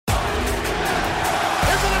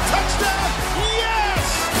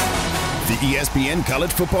ESPN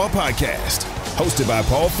College Football Podcast, hosted by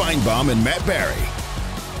Paul Feinbaum and Matt Barry.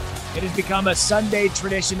 It has become a Sunday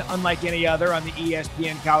tradition unlike any other on the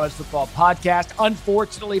ESPN College Football Podcast.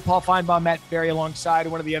 Unfortunately, Paul Feinbaum, Matt Barry alongside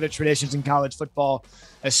one of the other traditions in college football,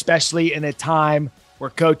 especially in a time where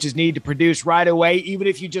coaches need to produce right away. Even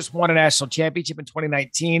if you just won a national championship in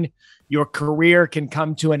 2019, your career can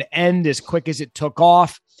come to an end as quick as it took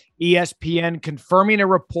off. ESPN confirming a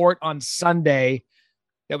report on Sunday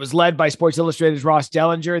that was led by Sports Illustrated's Ross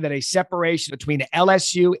Dellinger that a separation between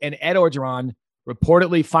LSU and Ed Orgeron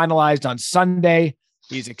reportedly finalized on Sunday.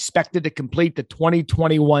 He's expected to complete the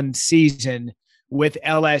 2021 season with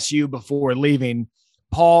LSU before leaving.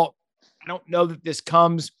 Paul, I don't know that this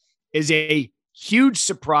comes as a huge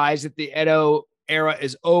surprise that the Edo era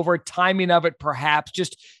is over. Timing of it, perhaps.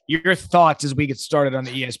 Just your thoughts as we get started on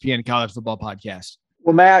the ESPN College Football Podcast.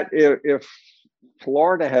 Well, Matt, if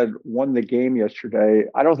Florida had won the game yesterday,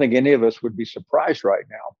 I don't think any of us would be surprised right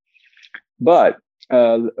now. But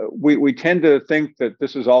we tend to think that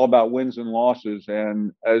this is all about wins and losses.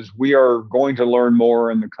 And as we are going to learn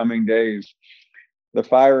more in the coming days, the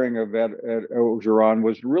firing of Ed Orgeron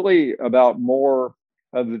was really about more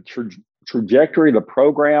of the trajectory, the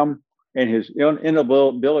program, and his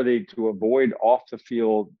inability to avoid off the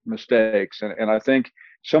field mistakes. And I think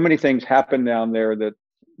so many things happened down there that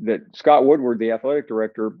Scott Woodward, the athletic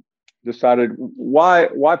director, decided why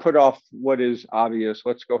put off what is obvious.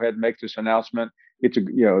 Let's go ahead and make this announcement.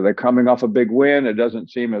 They're coming off a big win. It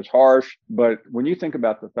doesn't seem as harsh, but when you think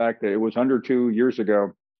about the fact that it was under 2 years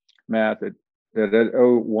ago, Matt, that Ed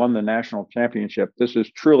won the national championship, this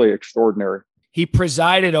is truly extraordinary. He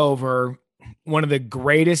presided over one of the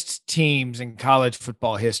greatest teams in college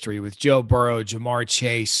football history with Joe Burrow, Jamar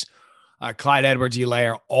Chase, Clyde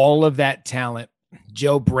Edwards-Helaire, all of that talent.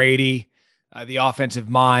 Joe Brady, the offensive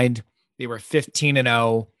mind. They were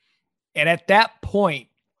 15-0. And at that point,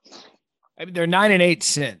 I mean, they're 9-8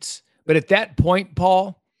 since. But at that point,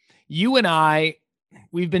 Paul, you and I,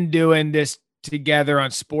 we've been doing this together on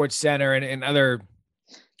SportsCenter and other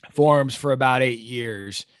forums for about 8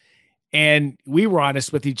 years. And we were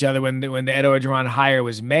honest with each other when the Ed Orgeron hire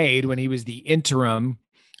was made, when he was the interim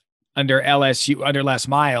under LSU, under Les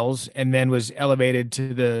Miles, and then was elevated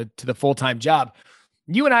to the full-time job.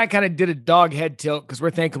 You and I kind of did a dog head tilt because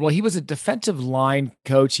we're thinking, well, he was a defensive line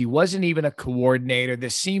coach. He wasn't even a coordinator.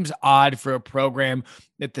 This seems odd for a program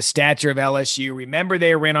at the stature of LSU. Remember,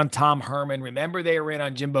 they were in on Tom Herman. Remember, they were in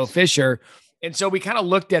on Jimbo Fisher. And so we kind of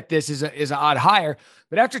looked at this as an odd hire.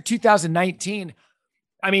 But after 2019,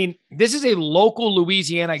 I mean, this is a local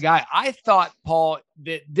Louisiana guy. I thought, Paul,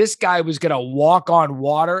 that this guy was going to walk on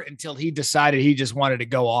water until he decided he just wanted to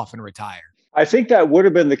go off and retire. I think that would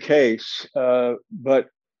have been the case. But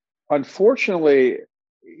unfortunately,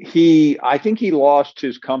 I think he lost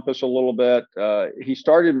his compass a little bit. He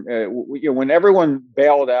started, when everyone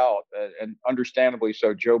bailed out, and understandably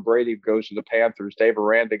so, Joe Brady goes to the Panthers. Dave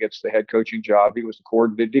Aranda gets the head coaching job. He was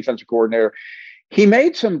the defensive coordinator. He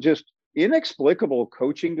made some just inexplicable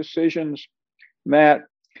coaching decisions, Matt,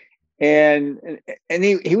 and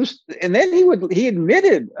he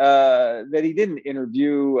admitted that he didn't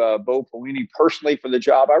interview Bo Pelini personally for the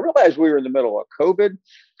job. I realized we were in the middle of COVID,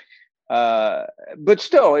 but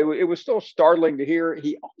still, it was still startling to hear.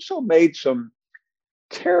 He also made some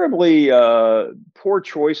terribly poor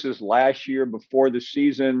choices last year before the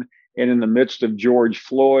season and in the midst of George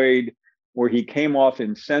Floyd, where he came off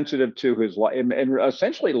insensitive to his life and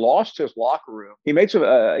essentially lost his locker room. He made some.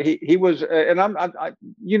 He was, and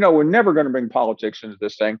we're never going to bring politics into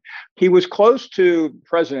this thing. He was close to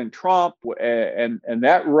President Trump, and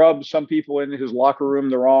that rubbed some people in his locker room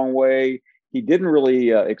the wrong way. He didn't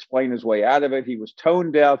really explain his way out of it. He was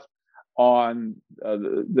tone deaf on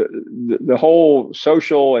the whole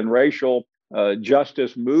social and racial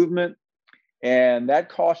justice movement, and that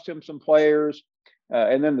cost him some players.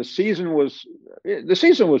 And then the season was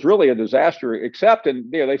really a disaster, except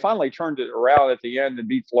they finally turned it around at the end and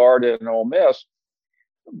beat Florida and Ole Miss.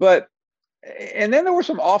 And then there were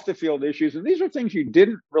some off the field issues, and these are things you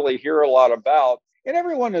didn't really hear a lot about. And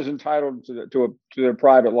everyone is entitled to their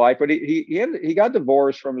private life, but he got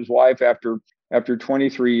divorced from his wife after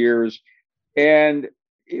 23 years, and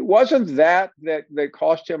it wasn't that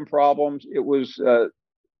cost him problems. It was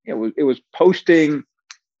posting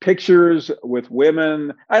pictures with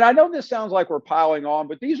women. And I know this sounds like we're piling on,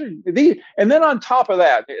 but these. And then on top of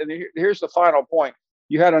that, and here's the final point.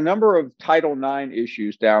 You had a number of Title IX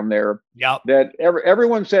issues down there. Yep. That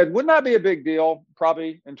everyone said would not be a big deal,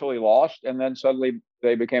 probably until he lost, and then suddenly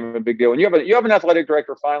they became a big deal. And you have an athletic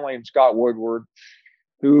director finally in Scott Woodward,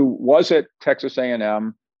 who was at Texas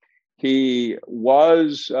A&M. He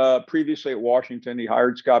was previously at Washington. He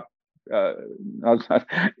hired Scott.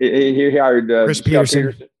 He hired Chris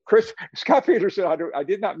Peterson. Scott Peterson. I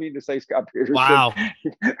did not mean to say Scott Peterson. Wow,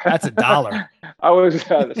 that's $1. I was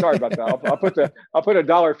sorry about that. I'll put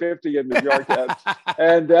 $1.50 in the jar tab.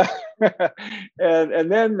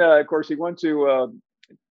 And then of course he went to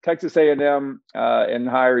Texas A&M and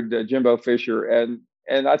hired Jimbo Fisher,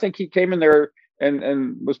 and I think he came in there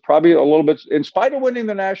and was probably a little bit, in spite of winning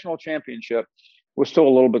the national championship, was still a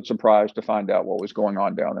little bit surprised to find out what was going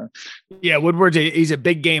on down there. Yeah, Woodward's he's a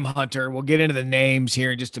big game hunter. We'll get into the names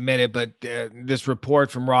here in just a minute, but this report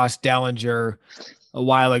from Ross Dellinger a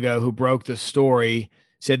while ago, who broke the story,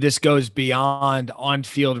 said this goes beyond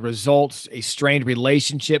on-field results. A strained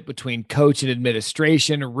relationship between coach and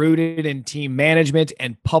administration, rooted in team management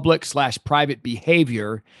and public/private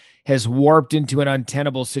behavior, has warped into an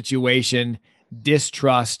untenable situation,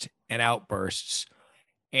 distrust, and outbursts.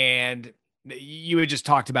 And you had just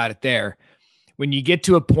talked about it there. When you get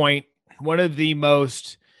to a point, one of the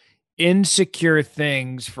most insecure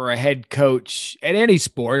things for a head coach at any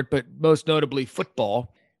sport, but most notably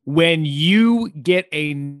football, when you get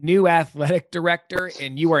a new athletic director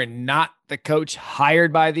and you are not the coach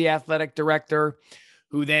hired by the athletic director,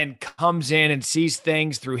 who then comes in and sees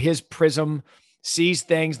things through his prism, sees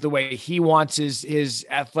things the way he wants his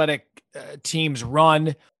athletic teams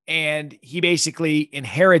run, and he basically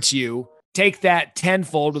inherits you. Take that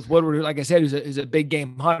tenfold with Woodward, who, like I said, is a big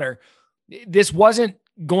game hunter. This wasn't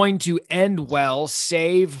going to end well,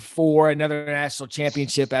 save for another national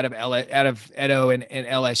championship out of Edo and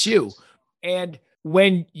LSU. And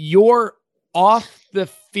when your off the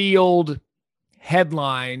field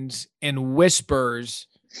headlines and whispers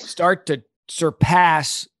start to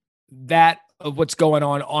surpass that of what's going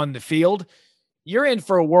on the field, you're in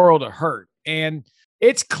for a world of hurt. And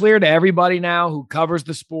it's clear to everybody now who covers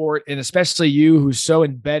the sport, and especially you who's so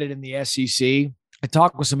embedded in the SEC. I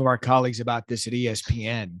talked with some of our colleagues about this at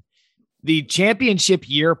ESPN. The championship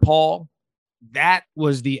year, Paul, that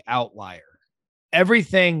was the outlier.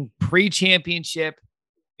 Everything pre-championship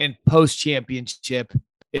and post-championship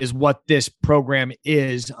is what this program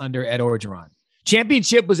is under Ed Orgeron.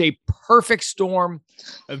 Championship was a perfect storm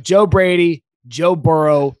of Joe Brady, Joe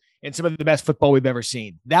Burrow, and some of the best football we've ever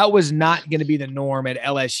seen. That was not going to be the norm at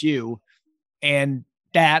LSU. And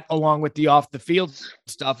that, along with the off the field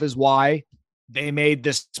stuff, is why they made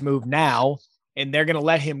this move now. And they're going to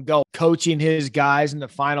let him go coaching his guys in the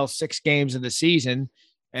final 6 games of the season,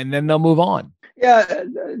 and then they'll move on. Yeah,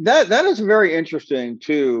 that is very interesting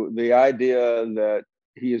too. The idea that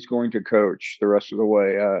he is going to coach the rest of the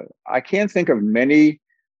way. I can't think of many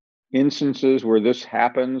instances where this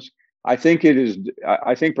happens. I think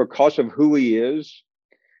because of who he is,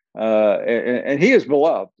 and he is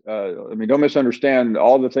beloved. I mean, don't misunderstand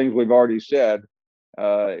all the things we've already said.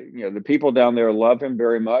 The people down there love him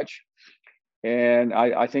very much. And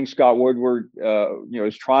I think Scott Woodward,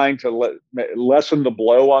 is trying to lessen the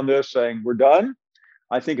blow on this, saying we're done.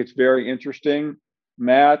 I think it's very interesting,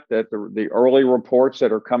 Matt, that the early reports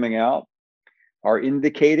that are coming out are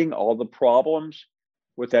indicating all the problems.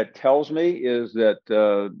 What that tells me is that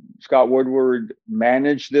Scott Woodward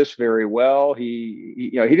managed this very well.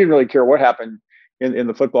 He didn't really care what happened in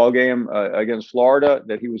the football game against Florida,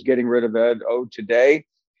 that he was getting rid of Ed today.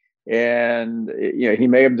 And, he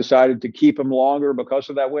may have decided to keep him longer because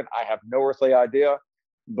of that win. I have no earthly idea,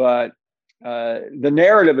 but the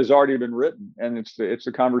narrative has already been written, and it's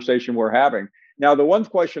the conversation we're having. Now, the one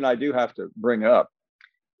question I do have to bring up,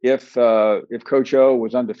 if Coach O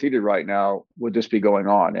was undefeated right now, would this be going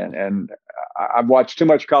on? And I've watched too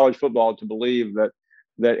much college football to believe that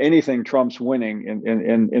anything trumps winning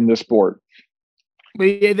in this sport. Well,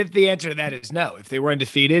 the answer to that is no. If they were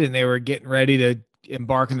undefeated and they were getting ready to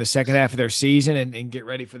embark in the second half of their season and get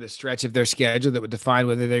ready for the stretch of their schedule that would define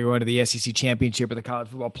whether they were going to the SEC championship or the college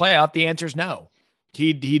football playoff, the answer is no.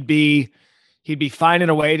 He'd be finding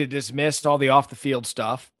a way to dismiss all the off the field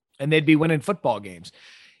stuff, and they'd be winning football games.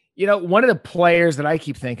 One of the players that I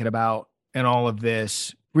keep thinking about in all of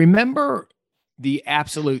this, remember the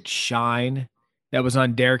absolute shine that was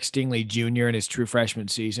on Derek Stingley Jr. in his true freshman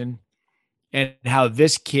season, and how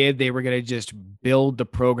this kid, they were going to just build the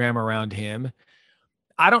program around him.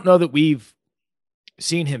 I don't know that we've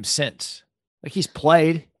seen him since. Like, he's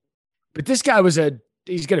played, but this guy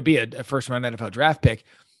he's going to be a first round NFL draft pick.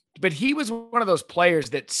 But he was one of those players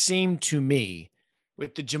that seemed to me,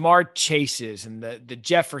 with the Jamar Chases and the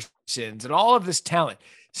Jeffersons and all of this talent,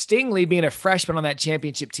 Stingley being a freshman on that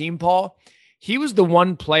championship team, Paul, he was the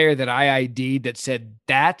one player that I ID'd that said,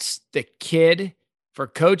 that's the kid for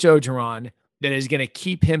Coach Orgeron that is going to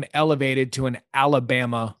keep him elevated to an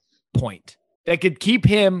Alabama point that could keep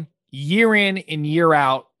him year in and year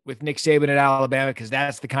out with Nick Saban at Alabama, because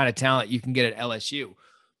that's the kind of talent you can get at LSU.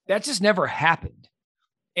 That just never happened.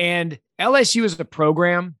 And LSU is a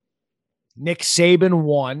program. Nick Saban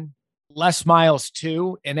 1, Les Miles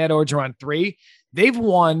 2, and Ed Orgeron 3. They've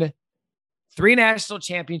won 3 national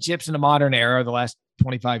championships in the modern era, the last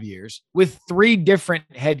 25 years, with 3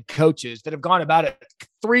 different head coaches that have gone about it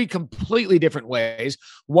 3 completely different ways.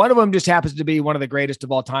 One of them just happens to be one of the greatest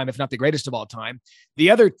of all time, if not the greatest of all time. The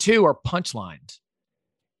other 2 are punchlines.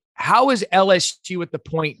 How is LSU at the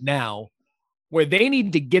point now where they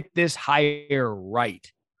need to get this hire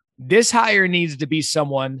right? This hire needs to be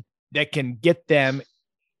someone that can get them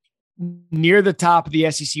near the top of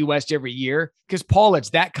the SEC West every year. Because, Paul,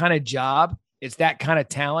 it's that kind of job, it's that kind of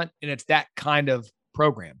talent, and it's that kind of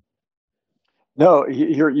program. No,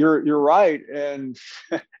 you're right. And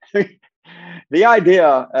the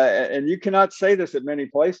idea, and you cannot say this at many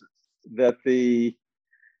places, that the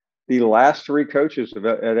last 3 coaches at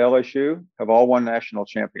LSU have all won national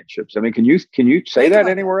championships. I mean, can you say that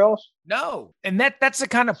anywhere else? No. And that's the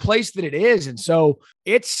kind of place that it is. And so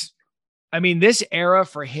this era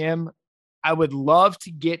for him, I would love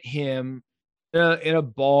to get him in a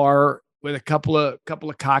bar with a couple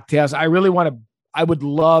of cocktails. I would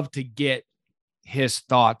love to get his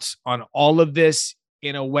thoughts on all of this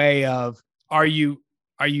in a way of, are you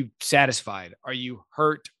satisfied? Are you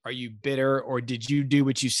hurt? Are you bitter? Or did you do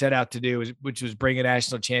what you set out to do, which was bring a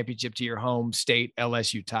national championship to your home state,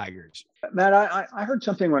 LSU Tigers? Matt, I heard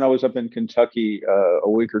something when I was up in Kentucky a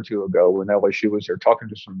week or 2 ago when LSU was there talking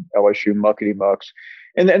to some LSU muckety mucks,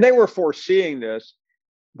 and they were foreseeing this,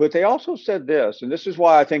 but they also said this, and this is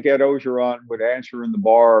why I think Ed Orgeron would answer in the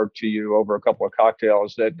bar to you over a couple of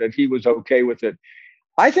cocktails that he was okay with it.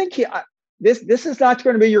 I think this is not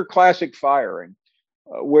going to be your classic firing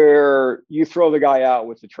where you throw the guy out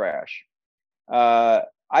with the trash.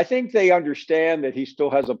 I think they understand that he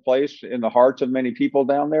still has a place in the hearts of many people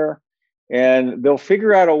down there, and they'll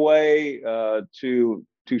figure out a way to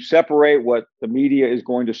separate what the media is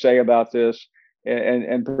going to say about this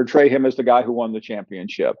and portray him as the guy who won the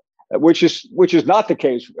championship, which is not the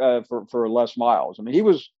case for Les Miles. I mean,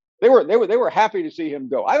 they were happy to see him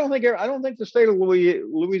go. I don't think the state of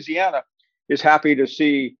Louisiana is happy to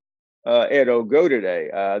see Ed O go today.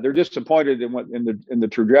 They're disappointed in the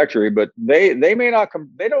trajectory, but they may not come.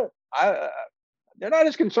 They're not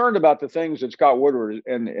as concerned about the things that Scott Woodward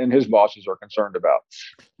and his bosses are concerned about.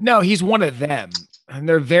 No, he's one of them, and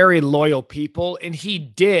they're very loyal people. And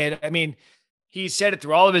he said it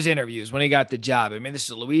through all of his interviews when he got the job. I mean, this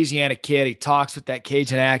is a Louisiana kid. He talks with that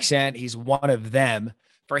Cajun accent. He's one of them.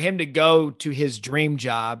 For him to go to his dream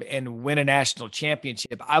job and win a national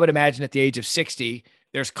championship, I would imagine at the age of 60,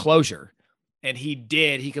 there's closure. And he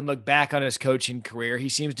did. He can look back on his coaching career. He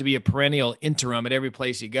seems to be a perennial interim at every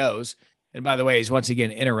place he goes. And by the way, he's once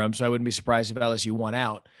again interim, so I wouldn't be surprised if LSU won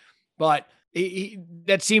out. But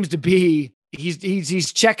that seems to be,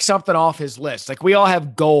 he's checked something off his list. Like, we all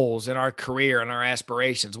have goals in our career and our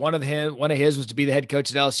aspirations. One of his was to be the head coach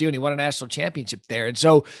at LSU, and he won a national championship there. And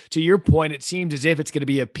so, to your point, it seems as if it's going to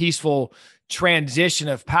be a peaceful transition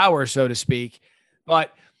of power, so to speak.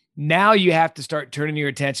 But now you have to start turning your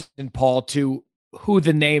attention, Paul, to who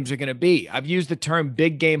the names are going to be. I've used the term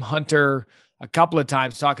big game hunter a couple of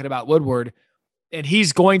times talking about Woodward, and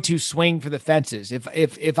he's going to swing for the fences.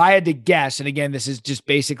 If I had to guess, and again, this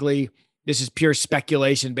is pure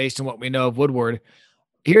speculation based on what we know of Woodward,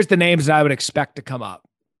 here's the names that I would expect to come up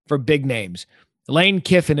for big names. Lane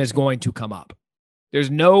Kiffin is going to come up.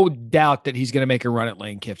 There's no doubt that he's going to make a run at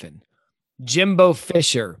Lane Kiffin. Jimbo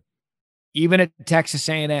Fisher, even at Texas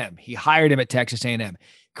A&M. He hired him at Texas A&M.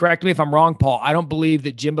 Correct me if I'm wrong, Paul. I don't believe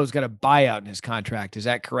that Jimbo's got a buyout in his contract. Is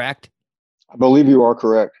that correct? I believe you are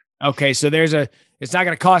correct. Okay, so it's not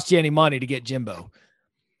going to cost you any money to get Jimbo.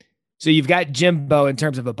 So you've got Jimbo in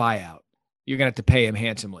terms of a buyout. You're going to have to pay him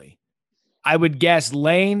handsomely. I would guess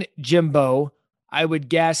Lane, Jimbo. I would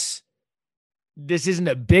guess this isn't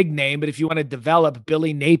a big name, but if you want to develop,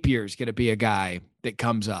 Billy Napier is going to be a guy that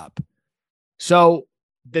comes up. So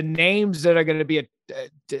the names that are going to be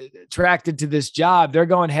attracted to this job, they're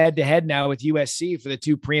going head to head now with USC for the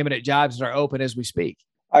 2 preeminent jobs that are open as we speak.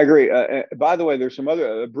 I agree. By the way, there's some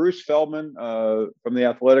other Bruce Feldman from The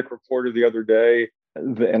Athletic reported the other day,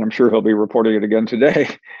 and I'm sure he'll be reporting it again today,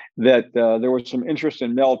 that there was some interest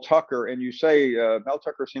in Mel Tucker. And you say Mel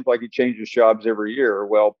Tucker seems like he changes jobs every year.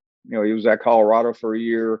 Well, he was at Colorado for a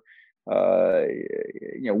year.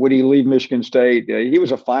 Would he leave Michigan State? He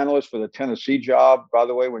was a finalist for the Tennessee job, by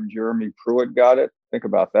the way, when Jeremy Pruitt got it. Think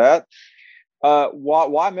about that.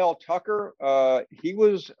 Why Mel Tucker? He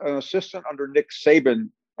was an assistant under Nick Saban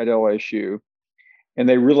at LSU, and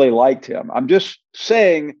they really liked him. I'm just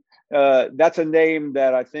saying that's a name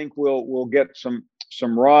that I think will get some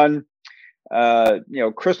run.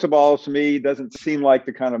 Cristobal to me doesn't seem like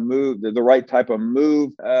the kind of move, the right type of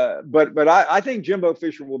move. But I think Jimbo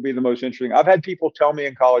Fisher will be the most interesting. I've had people tell me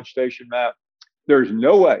in College Station, Matt, there's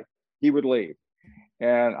no way he would leave.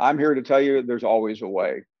 And I'm here to tell you there's always a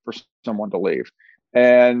way for someone to leave.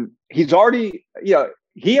 And he's already,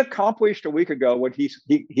 he accomplished a week ago what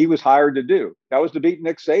he was hired to do. That was to beat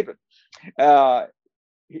Nick Saban. I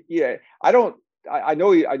know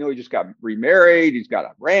he just got remarried. He's got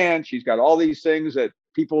a ranch. He's got all these things that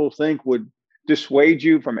people think would dissuade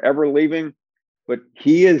you from ever leaving. But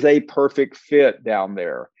he is a perfect fit down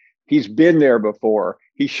there. He's been there before.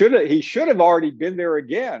 He should have already been there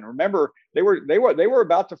again. Remember, they were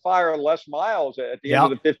about to fire Les Miles at the end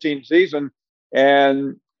of the 2015 season,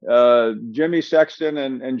 and Jimmy Sexton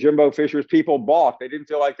and Jimbo Fisher's people balked. They didn't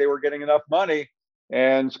feel like they were getting enough money,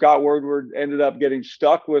 and Scott Woodward ended up getting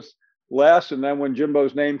stuck with Les. And then when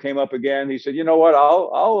Jimbo's name came up again, he said, "You know what?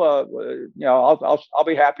 I'll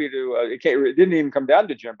be happy to." It didn't even come down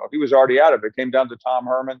to Jimbo; he was already out of it. It came down to Tom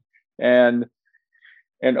Herman and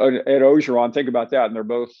Ed Orgeron. Think about that, and they're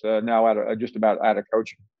both now just about out of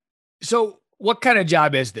coaching. So, what kind of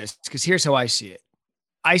job is this? Because here's how I see it.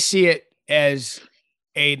 I see it as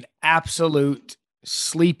an absolute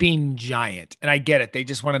sleeping giant. And I get it. They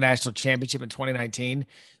just won a national championship in 2019.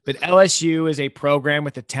 But LSU is a program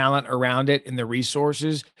with the talent around it and the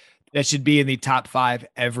resources that should be in the top 5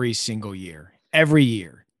 every single year. Every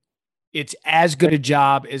year. It's as good a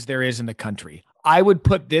job as there is in the country. I would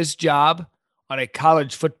put this job on a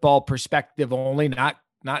college football perspective only, not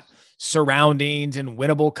surroundings and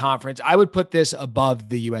winnable conference. I would put this above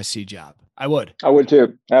the USC job. I would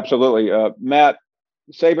too. Absolutely. Matt,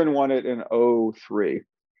 Saban won it in 2003.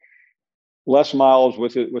 Les Miles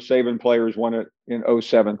with Saban players won it in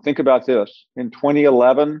 2007. Think about this. In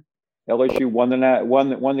 2011, LSU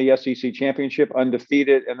won the SEC championship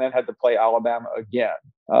undefeated and then had to play Alabama again.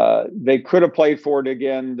 They could have played for it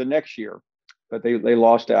again the next year, but they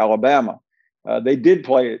lost to Alabama. They did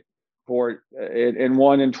play it for it and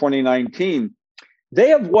won in 2019. They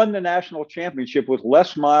have won the national championship with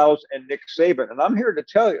Les Miles and Nick Saban. And I'm here to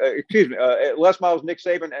tell you, Les Miles, Nick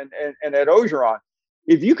Saban, and Ed Orgeron.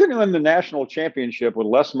 If you can win the national championship with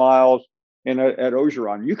Les Miles and Ed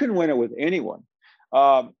Orgeron, you can win it with anyone.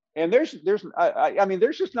 And there's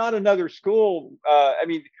just not another school.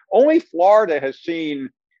 Only Florida has seen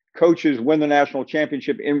coaches win the national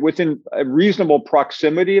championship within a reasonable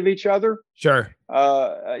proximity of each other. Sure.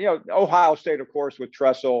 Ohio State, of course, with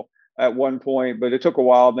Tressel at one point, but it took a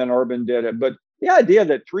while. Then Urban did it. But the idea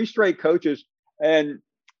that 3 straight coaches and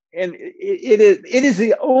it is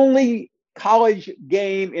the only college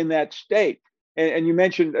game in that state. And you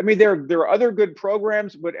mentioned, there are other good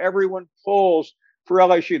programs, but everyone pulls for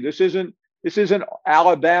LSU. This isn't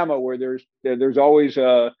Alabama where there's always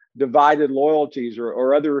divided loyalties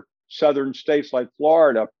or other southern states like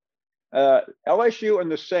Florida. LSU and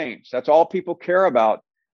the Saints, that's all people care about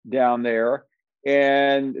down there.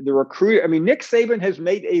 And the recruit, Nick Saban has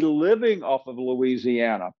made a living off of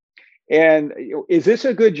Louisiana. And is this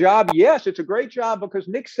a good job? Yes, it's a great job because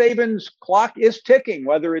Nick Saban's clock is ticking,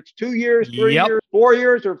 whether it's 2 years, 3 years, 4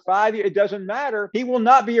 years, or 5 years, it doesn't matter. He will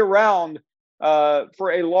not be around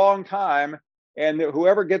for a long time. And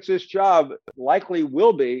whoever gets this job likely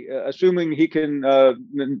will be, assuming he can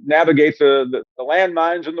navigate the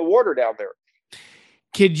landmines and the water down there.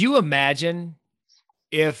 Could you imagine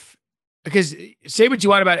because say what you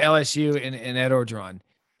want about LSU and Ed Orgeron,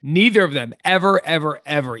 neither of them ever,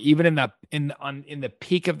 even in the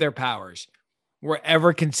peak of their powers, were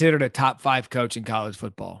ever considered a top 5 coach in college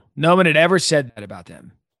football. No one had ever said that about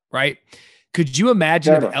them, right? Could you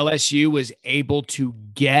imagine if LSU was able to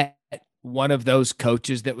get one of those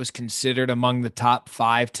coaches that was considered among the top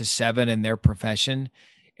 5 to 7 in their profession,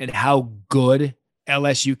 and how good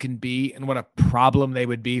LSU can be and what a problem they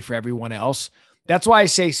would be for everyone else? That's why I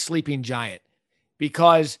say sleeping giant,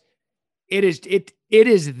 because it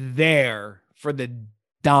is there for the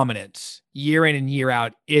dominance year in and year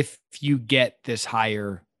out if you get this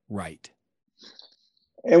hire right.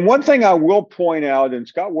 And one thing I will point out, and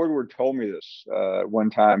Scott Woodward told me this one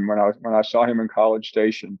time when I saw him in College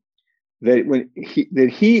Station, that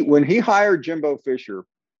when he hired Jimbo Fisher,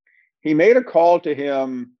 he made a call to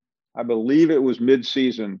him. I believe it was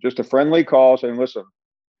mid-season, just a friendly call saying, "Listen,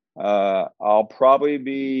 I'll probably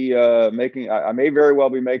be I may very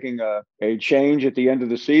well be making a change at the end of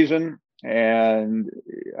the season. And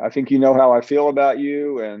I think you know how I feel about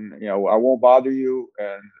you, and I won't bother you.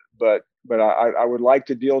 But but I would like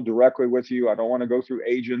to deal directly with you. I don't want to go through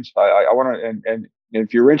agents. I want to, and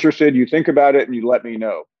if you're interested, you think about it and you let me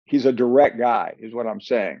know. He's a direct guy, is what I'm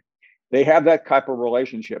saying. They have that type of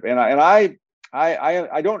relationship, and I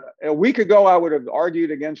don't. A week ago, I would have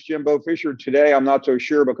argued against Jimbo Fisher. Today, I'm not so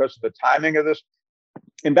sure because of the timing of this.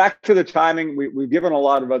 And back to the timing, we've given a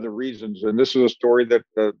lot of other reasons, and this is a story that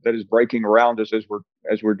is breaking around us as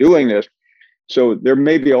we're doing this. So there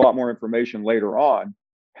may be a lot more information later on.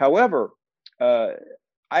 However,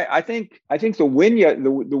 I think the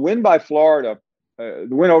win by Florida, the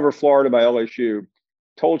win over Florida by LSU,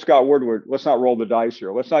 told Scott Woodward, let's not roll the dice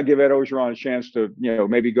here. Let's not give Ed Orgeron a chance to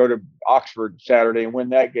maybe go to Oxford Saturday and win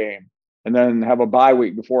that game, and then have a bye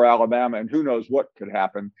week before Alabama, and who knows what could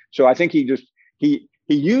happen. So I think he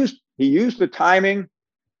used the timing.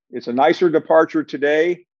 It's a nicer departure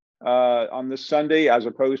today on this Sunday as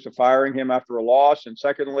opposed to firing him after a loss. And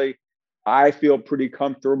secondly, I feel pretty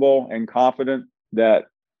comfortable and confident that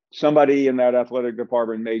somebody in that athletic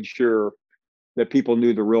department made sure that people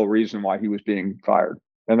knew the real reason why he was being fired.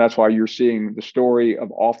 And that's why you're seeing the story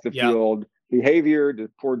of off the field behavior, the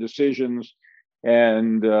poor decisions,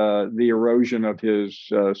 and the erosion of his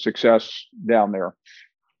success down there.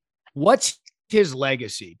 What's his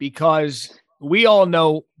legacy? Because we all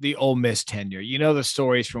know the Ole Miss tenure. You know the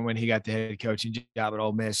stories from when he got the head coaching job at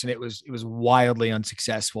Ole Miss, and it was wildly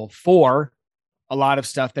unsuccessful for a lot of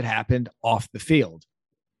stuff that happened off the field.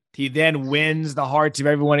 He then wins the hearts of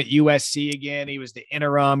everyone at USC again. He was the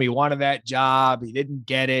interim. He wanted that job. He didn't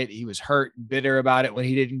get it. He was hurt and bitter about it when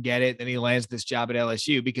he didn't get it. Then he lands this job at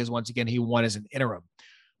LSU because once again, he won as an interim.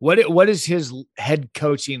 What is his head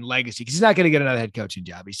coaching legacy? Because he's not going to get another head coaching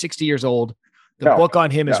job. He's 60 years old. The book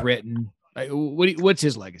on him is written. What's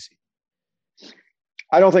his legacy?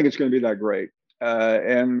 I don't think it's going to be that great.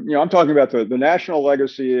 And I'm talking about the national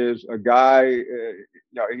legacy is a guy.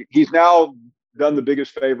 He's now done the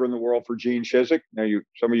biggest favor in the world for Gene Chizik. Now,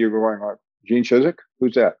 some of you are going, Gene Chizik?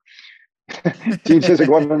 Who's that? Gene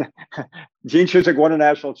Chizik won a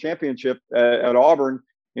national championship at Auburn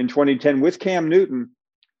in 2010 with Cam Newton,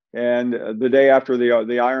 and the day after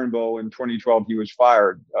the Iron Bowl in 2012, he was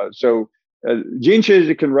fired. Gene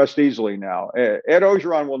Chizik can rest easily now. Ed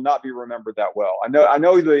Orgeron will not be remembered that well. I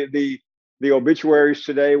know the obituaries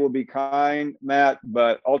today will be kind, Matt,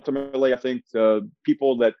 but ultimately I think the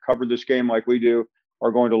people that cover this game like we do are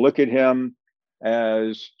going to look at him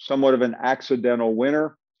as somewhat of an accidental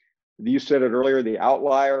winner. You said it earlier, the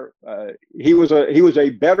outlier. He was a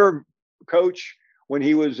better coach when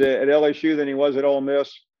he was at LSU than he was at Ole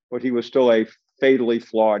Miss, but he was still a fatally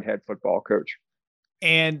flawed head football coach.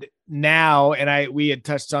 And now, we had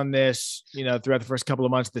touched on this, throughout the first couple of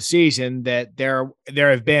months of the season, that there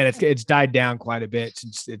have been, it's died down quite a bit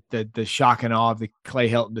since the shock and awe of the Clay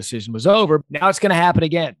Helton decision was over. Now it's going to happen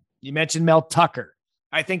again. You mentioned Mel Tucker.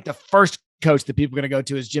 I think the first coach that people are going to go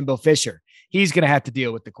to is Jimbo Fisher. He's going to have to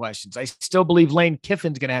deal with the questions. I still believe Lane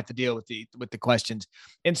Kiffin's going to have to deal with the questions.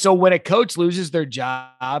 And so when a coach loses their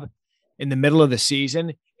job in the middle of the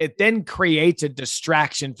season, it then creates a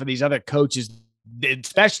distraction for these other coaches,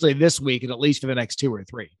 especially this week, and at least for the next 2 or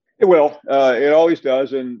 3. It will. It always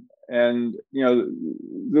does. And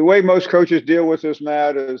the way most coaches deal with this,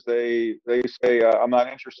 Matt, is they say, I'm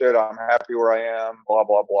not interested. I'm happy where I am, blah,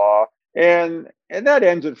 blah, blah. And that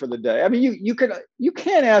ends it for the day. I mean, you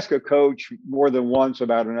can't ask a coach more than once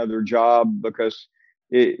about another job because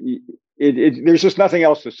there's just nothing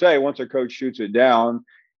else to say once a coach shoots it down.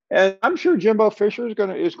 And I'm sure Jimbo Fisher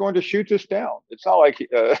is going to shoot this down. It's not like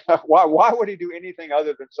why would he do anything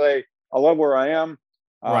other than say, I love where I am.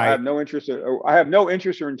 Right. I have no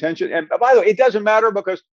interest or intention. And by the way, it doesn't matter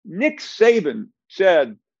because Nick Saban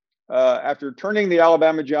said after turning the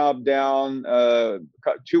Alabama job down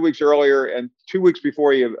 2 weeks earlier and 2 weeks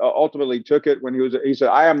before he ultimately took it, he said,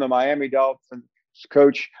 I am the Miami Dolphins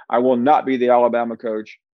coach. I will not be the Alabama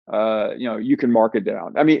coach. You can mark it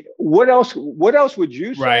down. I mean, what else would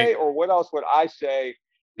you say, right? Or what else would I say?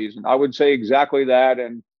 I would say exactly that.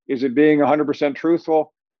 And is it being 100%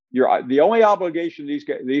 truthful? The only obligation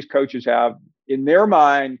these coaches have in their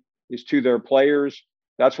mind is to their players.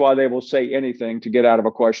 That's why they will say anything to get out of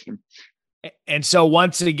a question. And so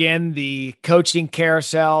once again, the coaching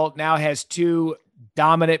carousel now has 2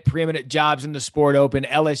 dominant, preeminent jobs in the sport open,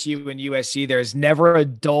 LSU and USC. There's never a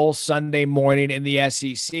dull Sunday morning in the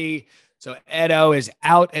SEC. So Edo is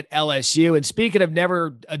out at LSU. And speaking of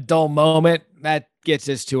never a dull moment, that gets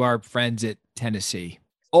us to our friends at Tennessee.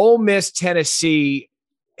 Ole Miss, Tennessee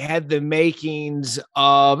had the makings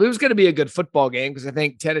of, it was going to be a good football game because I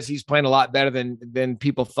think Tennessee's playing a lot better than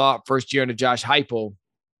people thought first year under Josh Heupel.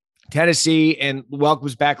 Tennessee and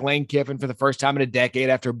welcomes back Lane Kiffin for the first time in a decade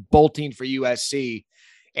after bolting for USC.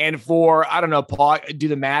 And for, I don't know, Paul, do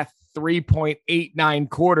the math, 3.89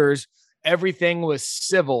 quarters, everything was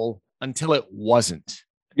civil until it wasn't.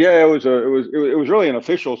 Yeah, it was really an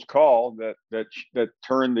official's call that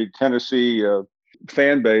turned the Tennessee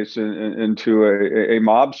fan base into a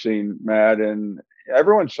mob scene, Matt, and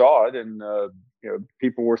everyone saw it. And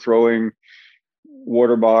people were throwing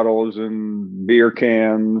water bottles and beer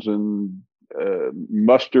cans and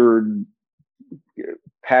mustard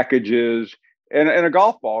packages and a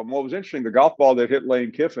golf ball. And what was interesting, the golf ball that hit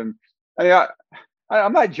Lane Kiffin. I mean,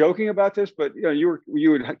 I'm not joking about this, but you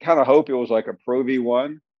would kind of hope it was like a Pro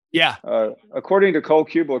V1. Yeah. According to Cole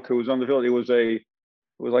Kublik, who was on the field, it was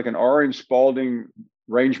like an orange Spalding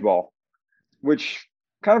range ball, which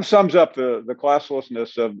kind of sums up the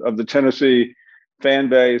classlessness of the Tennessee fan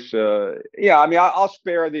base. I mean, I'll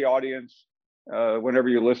spare the audience whenever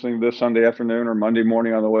you're listening this Sunday afternoon or Monday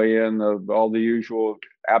morning on the way in of all the usual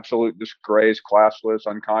absolute disgrace, classless,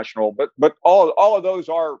 unconscionable, but all of those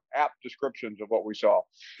are apt descriptions of what we saw.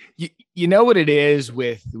 You know what it is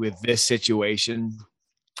with this situation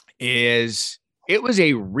is it was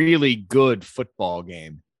a really good football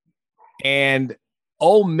game, and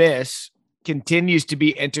Ole Miss continues to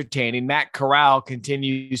be entertaining. Matt Corral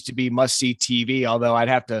continues to be must-see TV, although I'd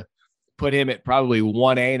have to put him at probably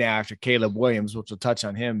 1A now after Caleb Williams, which we'll touch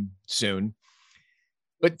on him soon.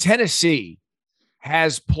 But Tennessee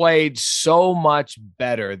has played so much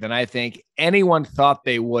better than I think anyone thought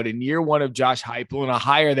they would in year one of Josh Heupel, and a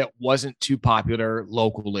hire that wasn't too popular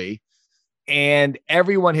locally. And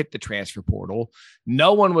everyone hit the transfer portal.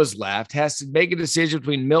 No one was left. Has to make a decision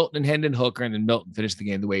between Milton and Hendon Hooker, and then Milton finished the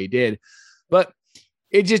game the way he did. But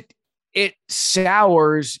it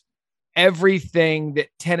sours everything that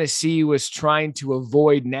Tennessee was trying to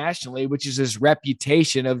avoid nationally, which is this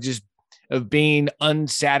reputation of being an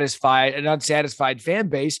unsatisfied fan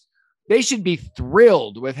base. They should be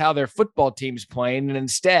thrilled with how their football team's playing. And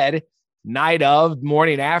instead, night of,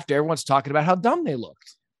 morning after, everyone's talking about how dumb they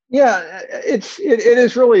looked. Yeah, it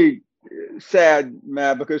is really sad,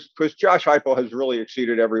 Matt, because Josh Heupel has really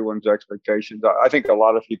exceeded everyone's expectations. I think a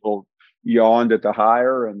lot of people yawned at the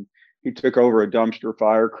hire, and he took over a dumpster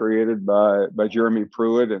fire created by Jeremy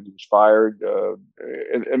Pruitt, and he was fired.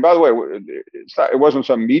 And by the way, it wasn't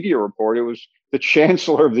some media report. It was the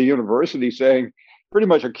chancellor of the university saying, pretty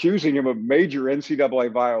much accusing him of major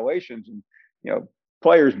NCAA violations. And,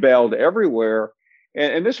 players bailed everywhere.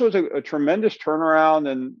 And this was a tremendous turnaround.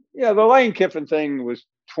 And, the Lane Kiffin thing was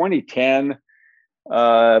 2010.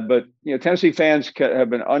 But Tennessee fans have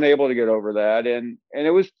been unable to get over that. And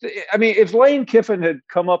it was, I mean, if Lane Kiffin had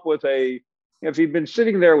come up with if he'd been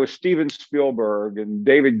sitting there with Steven Spielberg and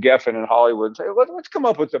David Geffen in Hollywood and say, let's come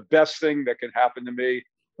up with the best thing that can happen to me.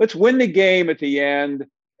 Let's win the game at the end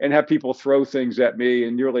and have people throw things at me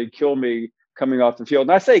and nearly kill me coming off the field.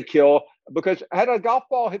 And I say kill because had a golf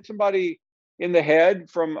ball hit somebody in the head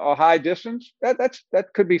from a high distance,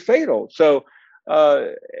 that could be fatal. So,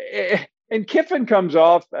 and Kiffin comes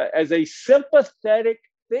off as a sympathetic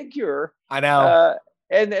figure. I know.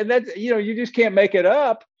 And that's, you just can't make it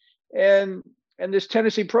up. And this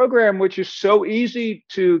Tennessee program, which is so easy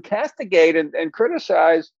to castigate and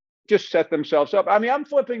criticize, just set themselves up. I mean, I'm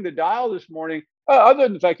flipping the dial this morning, other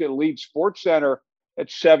than the fact that it leads Sports Center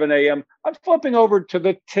at 7 a.m. I'm flipping over to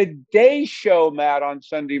the Today Show, Matt, on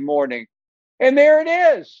Sunday morning. And there it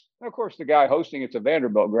is. And of course, the guy hosting it's a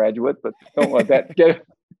Vanderbilt graduate, but don't let that get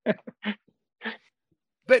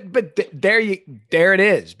But there it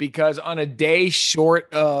is, because on a day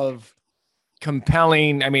short of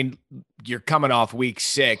compelling, I mean, you're coming off week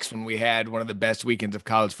 6 when we had one of the best weekends of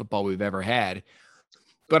college football we've ever had.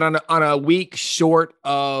 But on a week short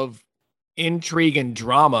of intrigue and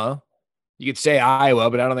drama, you could say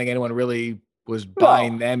Iowa, but I don't think anyone really was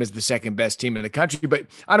buying them as the second best team in the country. But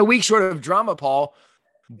on a week short of drama, Paul,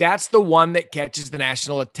 that's the one that catches the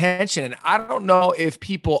national attention. And I don't know if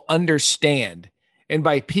people understand. And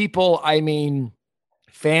by people, I mean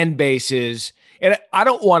fan bases. And I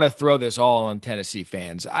don't want to throw this all on Tennessee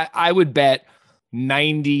fans. I would bet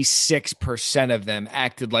 96% of them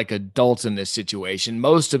acted like adults in this situation.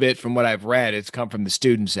 Most of it, from what I've read, it's come from the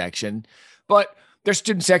student section. But there's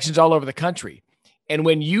student sections all over the country. And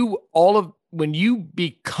when you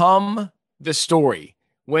become the story,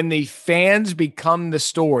 when the fans become the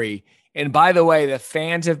story, and by the way, the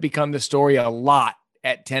fans have become the story a lot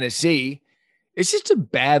at Tennessee, it's just a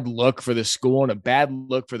bad look for the school and a bad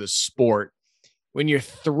look for the sport when you're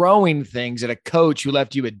throwing things at a coach who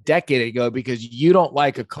left you a decade ago because you don't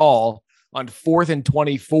like a call on 4th and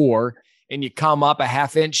 24 and you come up a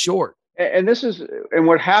half inch short. And this is, and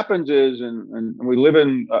what happens is, and we live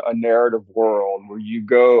in a narrative world where you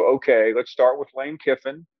go, okay, let's start with Lane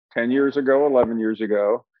Kiffin 10 years ago, 11 years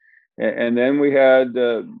ago. And then we had,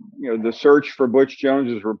 the search for Butch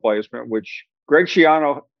Jones's replacement, which Greg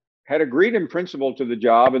Schiano had agreed in principle to the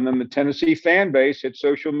job. And then the Tennessee fan base hit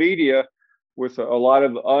social media with a lot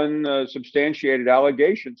of unsubstantiated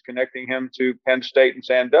allegations connecting him to Penn State and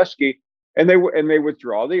Sandusky. And they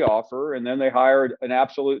withdraw the offer, and then they hired an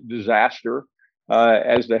absolute disaster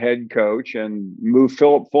as the head coach and moved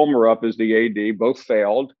Philip Fulmer up as the AD. Both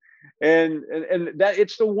failed, and that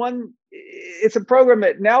it's a program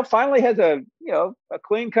that now finally has a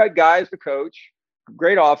clean cut guy as the coach,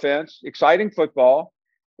 great offense, exciting football,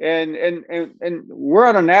 and we're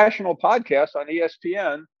on a national podcast on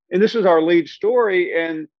ESPN, and this is our lead story,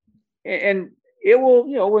 and it will,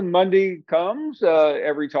 when Monday comes,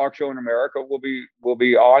 every talk show in America will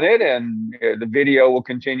be on it, and the video will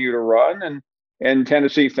continue to run, and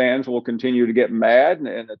Tennessee fans will continue to get mad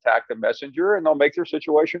and attack the messenger, and they'll make their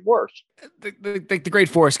situation worse. The great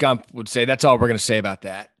Forrest Gump would say that's all we're going to say about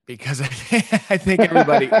that, because I think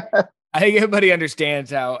everybody understands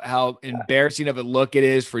how embarrassing of a look it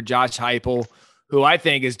is for Josh Heupel, who I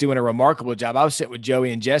think is doing a remarkable job. I was sitting with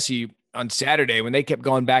Joey and Jesse on Saturday when they kept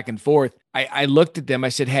going back and forth. I looked at them. I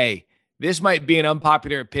said, hey, this might be an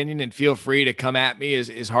unpopular opinion, and feel free to come at me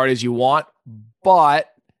as hard as you want. But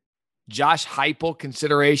Josh Heupel,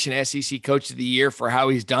 consideration SEC Coach of the Year for how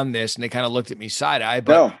he's done this. And they kind of looked at me side-eye.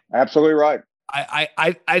 But no, absolutely right.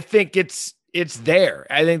 I think it's there.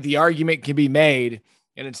 I think the argument can be made.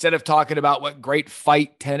 And instead of talking about what great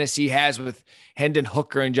fight Tennessee has with Hendon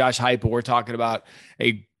Hooker and Josh Heupel, we're talking about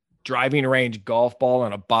a driving range golf ball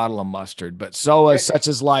and a bottle of mustard, but such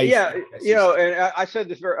as life. Yeah, and I said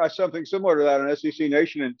this something similar to that on SEC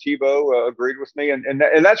Nation, and Tebow agreed with me, and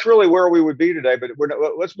that's really where we would be today. But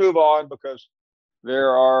let's move on, because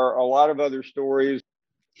there are a lot of other stories.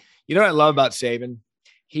 You know what I love about Saban?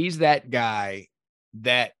 He's that guy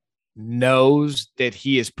that knows that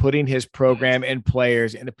he is putting his program and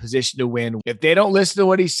players in a position to win. If they don't listen to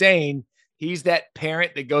what he's saying, he's that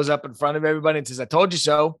parent that goes up in front of everybody and says, I told you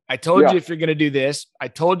so. I told you if you're going to do this. I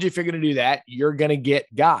told you if you're going to do that, you're going to get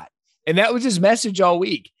got. And that was his message all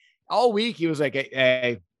week. All week, he was like,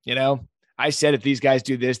 hey, I said if these guys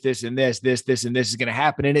do this, this, and this, this, and this is going to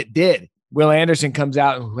happen. And it did. Will Anderson comes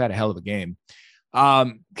out, who had a hell of a game,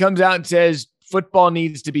 comes out and says, football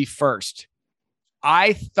needs to be first.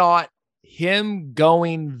 I thought him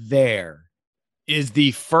going there is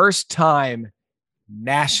the first time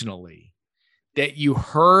nationally that you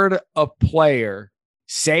heard a player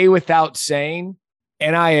say without saying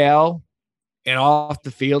NIL and off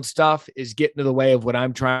the field stuff is getting in the way of what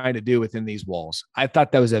I'm trying to do within these walls. I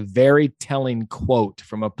thought that was a very telling quote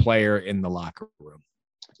from a player in the locker room.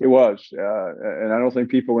 It was. And I don't think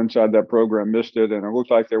people inside that program missed it. And it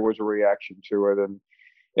looked like there was a reaction to it.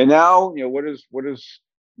 And now,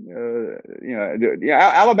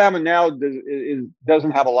 Alabama now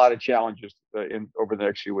doesn't have a lot of challenges over the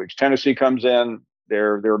next few weeks. Tennessee comes in,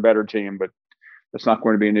 they're a better team, but that's not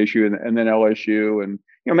going to be an issue. And then LSU, and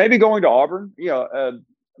maybe going to Auburn.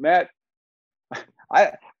 Matt,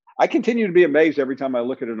 I continue to be amazed every time I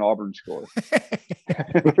look at an Auburn score.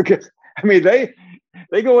 Because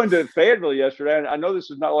they go into Fayetteville yesterday, and I know this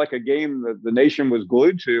is not like a game that the nation was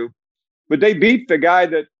glued to, but they beat the guy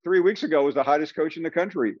that 3 weeks ago was the hottest coach in the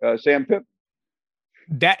country, Sam Pittman.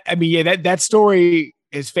 That story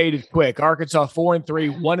has faded quick. Arkansas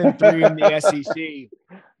 4-3, 1-3 in the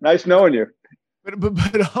SEC. Nice knowing you.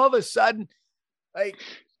 But all of a sudden, like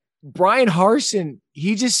Brian Harsin,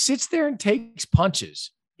 he just sits there and takes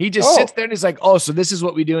punches. He just sits there and he's like, oh, so this is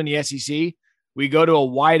what we do in the SEC. We go to a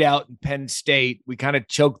wideout in Penn State. We kind of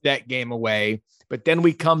choke that game away, but then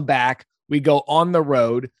we come back. We go on the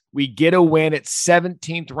road. We get a win at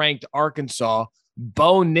 17th ranked Arkansas.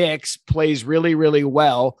 Bo Nix plays really, really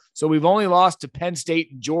well. So we've only lost to Penn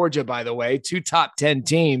State and Georgia, by the way, 2 top 10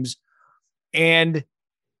 teams. And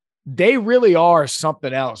they really are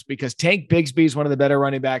something else, because Tank Bigsby is one of the better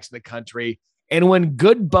running backs in the country. And when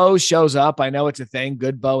good Bo shows up, I know it's a thing,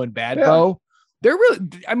 good Bo and bad Bo, they're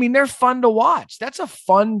really, they're fun to watch. That's a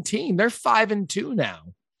fun team. They're 5-2 now.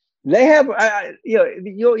 They have,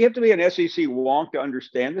 you have to be an SEC wonk to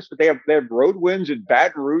understand this, but they have road wins at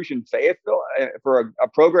Baton Rouge and Fayetteville for a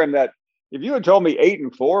program that, if you had told me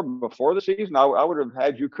 8-4 before the season, I would have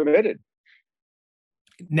had you committed.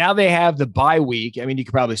 Now they have the bye week. You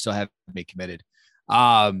could probably still have me committed. They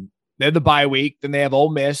have the bye week. Then they have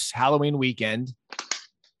Ole Miss Halloween weekend.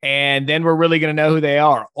 And then we're really going to know who they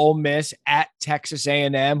are. Ole Miss at Texas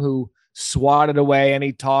A&M, who swatted away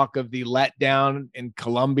any talk of the letdown in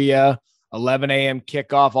Columbia, 11 a.m.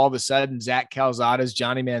 kickoff. All of a sudden, Zach Calzada's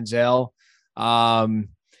Johnny Manziel.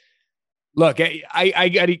 Look,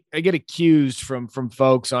 I get accused from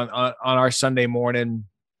folks on our Sunday morning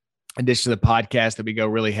edition of the podcast that we go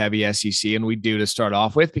really heavy SEC, and we do to start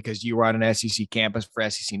off with because you were on an SEC campus for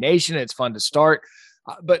SEC Nation. It's fun to start,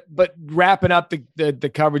 but wrapping up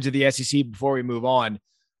the coverage of the SEC before we move on.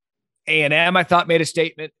 A&M, I thought, made a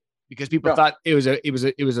statement because people thought it was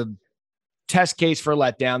a test case for a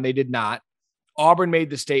letdown. They did not. Auburn made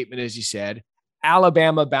the statement, as you said.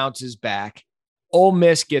 Alabama bounces back. Ole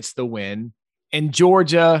Miss gets the win, and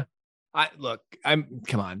Georgia.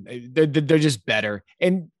 Come on, they're just better.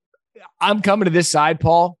 And I'm coming to this side,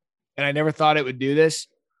 Paul, and I never thought it would do this.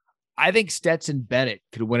 I think Stetson Bennett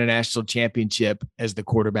could win a national championship as the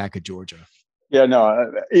quarterback of Georgia. Yeah,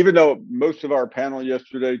 no, even though most of our panel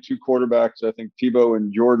yesterday, two quarterbacks, I think Tebow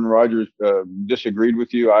and Jordan Rogers disagreed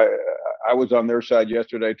with you. I was on their side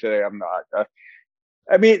yesterday. Today, I'm not.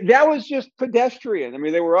 I mean, that was just pedestrian. I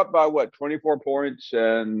mean, they were up by 24 points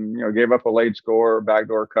and, gave up a late score,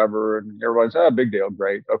 backdoor cover, and everyone's, big deal.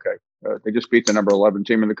 Great. Okay. They just beat the number 11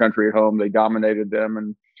 team in the country at home. They dominated them.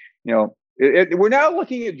 And, we're now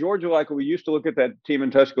looking at Georgia like we used to look at that team in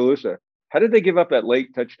Tuscaloosa. How did they give up that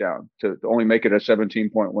late touchdown to only make it a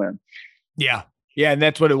 17-point win? Yeah. Yeah, and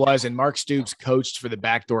that's what it was. And Mark Stoops coached for the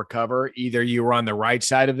backdoor cover. Either you were on the right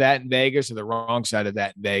side of that in Vegas or the wrong side of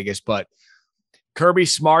that in Vegas. But Kirby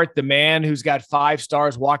Smart, the man who's got 5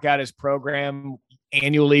 stars, walk out his program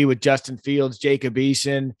annually with Justin Fields, Jacob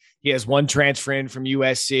Eason. He has 1 transfer in from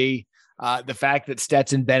USC. The fact that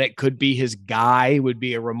Stetson Bennett could be his guy would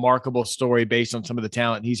be a remarkable story based on some of the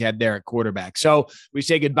talent he's had there at quarterback. So we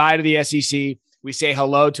say goodbye to the SEC. We say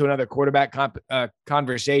hello to another quarterback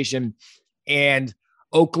conversation. And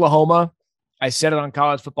Oklahoma, I said it on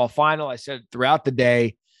College Football Final. I said it throughout the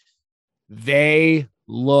day. They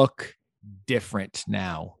look different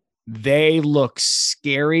now. They look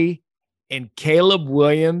scary. And Caleb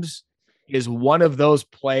Williams is one of those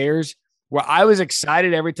players where I was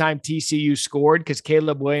excited every time TCU scored because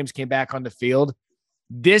Caleb Williams came back on the field.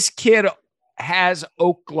 This kid has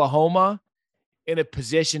Oklahoma in a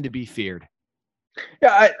position to be feared.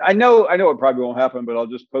 Yeah, I know it probably won't happen, but I'll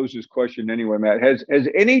just pose this question anyway, Matt. Has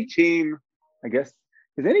any team, has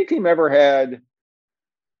any team ever had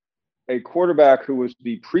a quarterback who was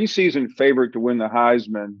the preseason favorite to win the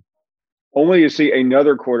Heisman, only to see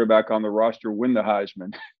another quarterback on the roster win the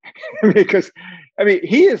Heisman? Because,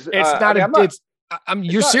 he is.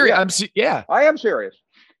 You're serious. Yeah. I am serious.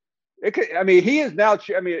 He is now.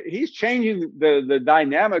 He's changing the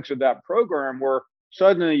dynamics of that program where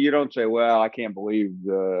suddenly you don't say, "Well, I can't believe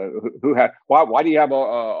why do you have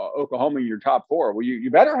Oklahoma in your top 4?" Well, you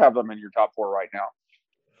better have them in your top 4 right now.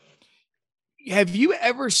 Have you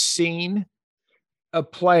ever seen a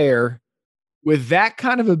player with that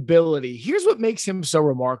kind of ability? Here's what makes him so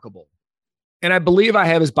remarkable. And I believe I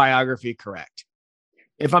have his biography correct.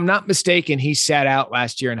 If I'm not mistaken, he sat out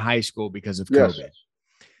last year in high school because of COVID.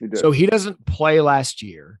 Yes, so he doesn't play last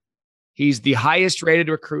year. He's the highest rated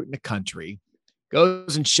recruit in the country,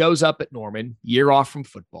 goes and shows up at Norman, year off from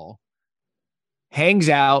football, hangs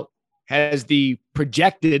out, has the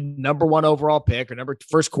projected number 1 overall pick or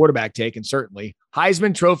first quarterback taken, certainly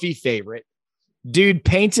Heisman Trophy favorite. Dude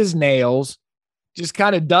paints his nails, just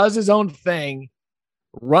kind of does his own thing,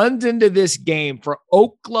 runs into this game for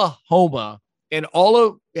Oklahoma, and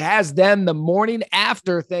has them the morning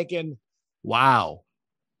after thinking, wow,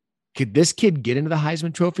 could this kid get into the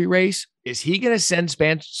Heisman Trophy race? Is he going to send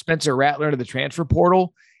Spencer Rattler to the transfer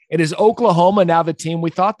portal? And is Oklahoma now the team we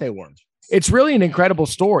thought they were? It's really an incredible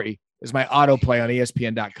story, as my autoplay on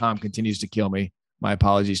ESPN.com continues to kill me. My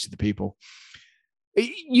apologies to the people.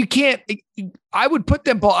 You can't. I would put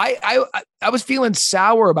them. I was feeling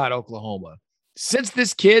sour about Oklahoma since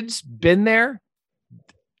this kid's been there.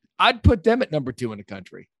 I'd put them at number 2 in the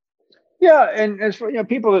country. Yeah, and as for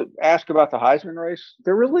people that ask about the Heisman race,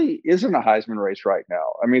 there really isn't a Heisman race right now.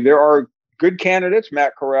 There are good candidates.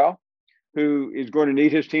 Matt Corral, who is going to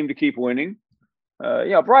need his team to keep winning.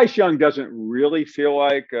 Bryce Young doesn't really feel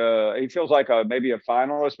like he feels like maybe a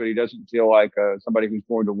finalist, but he doesn't feel like somebody who's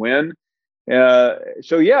going to win. You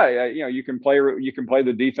can play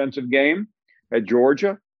the defensive game at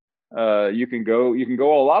Georgia. You can go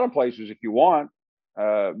a lot of places if you want,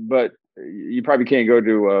 but you probably can't go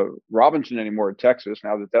to Robinson anymore at Texas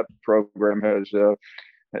now that program has,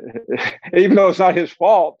 even though it's not his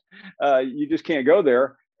fault, you just can't go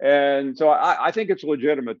there. And so I think it's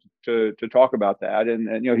legitimate to talk about that.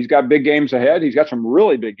 And he's got big games ahead. He's got some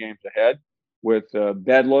really big games ahead with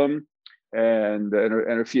Bedlam and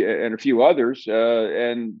a few others.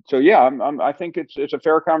 And so, yeah, I think it's a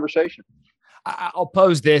fair conversation. I'll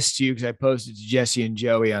pose this to you because I posted to Jesse and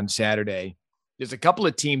Joey on Saturday. There's a couple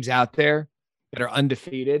of teams out there that are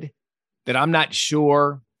undefeated that I'm not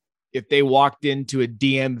sure if they walked into a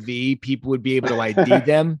DMV, people would be able to ID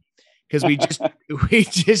them because we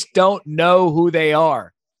just don't know who they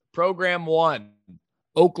are. Program 1,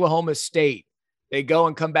 Oklahoma State. They go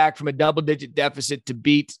and come back from a double-digit deficit to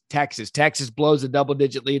beat Texas. Texas blows a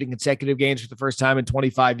double-digit lead in consecutive games for the first time in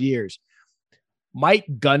 25 years. Mike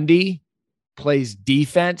Gundy plays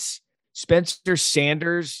defense. Spencer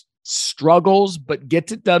Sanders struggles, but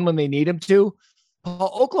gets it done when they need him to.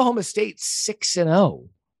 Oklahoma State's 6-0,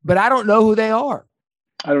 but I don't know who they are.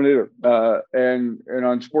 I don't either. And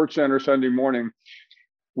on SportsCenter Sunday morning,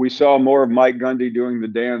 we saw more of Mike Gundy doing the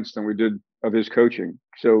dance than we did of his coaching.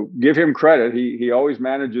 So give him credit. He always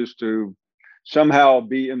manages to somehow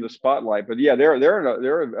be in the spotlight. But yeah,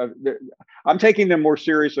 I'm taking them more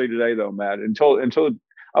seriously today, though, Matt. Until I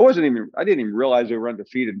didn't even realize they were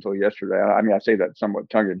undefeated until yesterday. I mean, I say that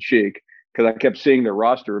somewhat tongue in cheek because I kept seeing their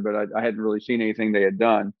roster, but I hadn't really seen anything they had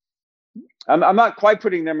done. I'm not quite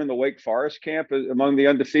putting them in the Wake Forest camp among the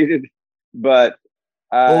undefeated, but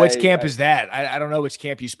which camp is that? I don't know which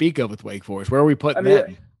camp you speak of with Wake Forest. Where are we putting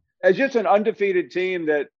them? As just an undefeated team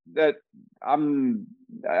that I'm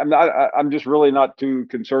just really not too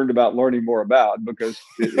concerned about learning more about because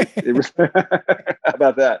it was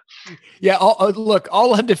about that. Yeah.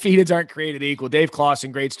 All undefeateds aren't created equal. Dave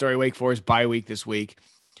Clawson, great story. Wake Forest bye week this week,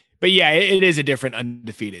 but yeah, it is a different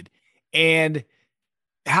undefeated. And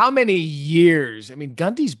how many years? I mean,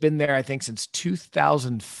 Gundy's been there, I think, since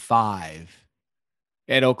 2005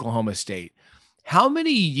 at Oklahoma State. How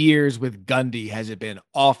many years with Gundy has it been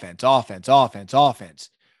offense?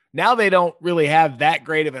 Now they don't really have that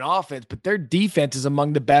great of an offense, but their defense is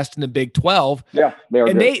among the best in the Big 12. Yeah, they are.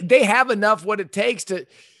 And they have enough what it takes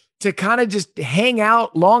to kind of just hang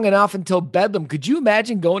out long enough until Bedlam. Could you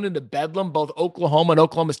imagine going into Bedlam, both Oklahoma and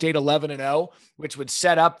Oklahoma State 11-0, which would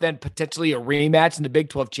set up then potentially a rematch in the Big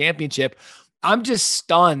 12 championship? I'm just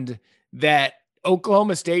stunned that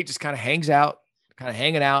Oklahoma State just kind of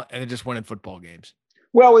hanging out, and they're just winning football games.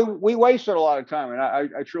 Well, we wasted a lot of time, and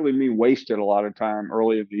I truly mean wasted a lot of time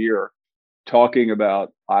early in the year talking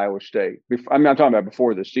about Iowa State. I'm not talking about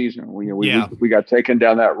before the season. We got taken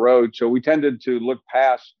down that road, so we tended to look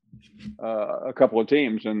past a couple of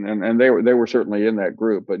teams, and they were certainly in that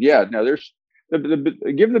group. But yeah, now there's give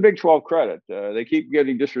the Big 12 credit. They keep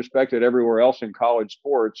getting disrespected everywhere else in college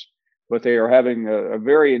sports, but they are having a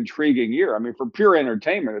very intriguing year. I mean, for pure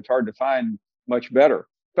entertainment, it's hard to find much better,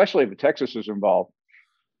 especially if Texas is involved.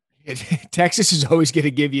 Texas is always going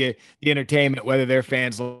to give you the entertainment, whether their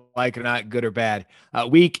fans like it or not, good or bad.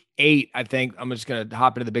 Week 8, I think I'm just going to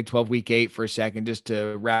hop into the Big 12 week 8 for a second, just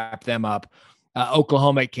to wrap them up.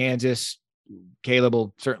 Oklahoma at Kansas. Caleb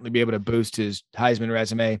will certainly be able to boost his Heisman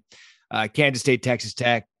resume. Kansas State, Texas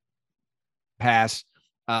Tech, pass.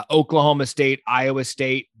 Oklahoma State, Iowa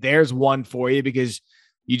State. There's one for you because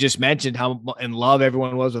you just mentioned how in love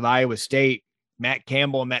everyone was with Iowa State. Matt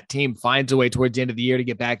Campbell and that team finds a way towards the end of the year to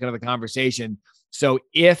get back into the conversation. So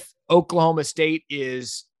if Oklahoma State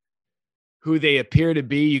is who they appear to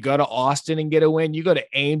be, you go to Austin and get a win. You go to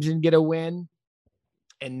Ames and get a win.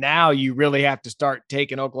 And now you really have to start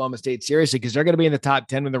taking Oklahoma State seriously because they're going to be in the top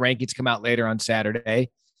 10 when the rankings come out later on Saturday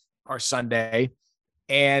or Sunday.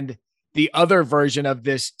 And the other version of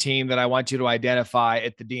this team that I want you to identify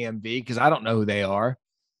at the DMV, because I don't know who they are,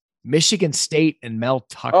 Michigan State and Mel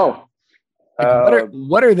Tucker. Oh.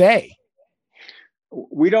 What are they?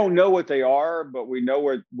 We don't know what they are, but we know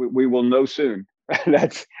where we will know soon.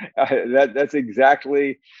 That's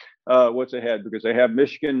exactly what's ahead because they have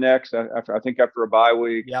Michigan next. I think after a bye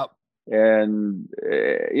week. Yep. And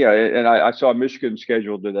and I saw Michigan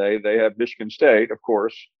scheduled today. They have Michigan State, of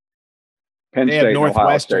course. Penn State, have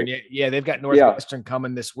Northwestern. Ohio State. Yeah, they've got Northwestern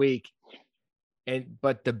coming this week.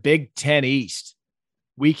 But the Big 10 East,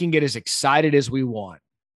 we can get as excited as we want.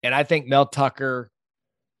 And I think Mel Tucker,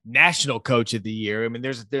 National Coach of the Year. I mean,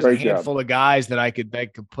 there's a handful of guys that I could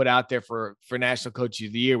put out there for National Coach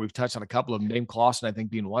of the Year. We've touched on a couple of them. Dave Clawson, I think,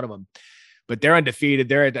 being one of them. But they're undefeated.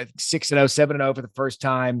 They're at 6-0, 7-0 for the first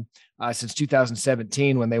time since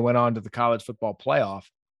 2017 when they went on to the college football playoff.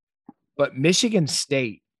 But Michigan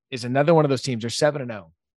State is another one of those teams. They're 7-0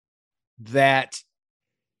 that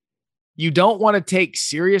you don't want to take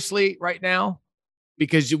seriously right now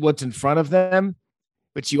because what's in front of them.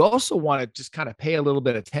 But you also want to just kind of pay a little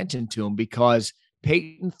bit of attention to them because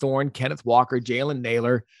Peyton Thorne, Kenneth Walker, Jalen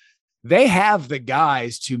Naylor, they have the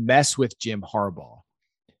guys to mess with Jim Harbaugh.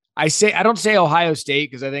 I don't say Ohio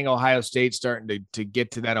State because I think Ohio State's starting to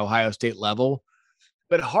get to that Ohio State level.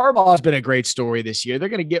 But Harbaugh has been a great story this year. They're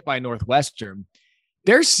going to get by Northwestern.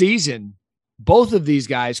 Their season, both of these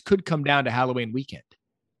guys could come down to Halloween weekend.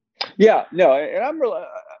 Yeah, no, and I'm really,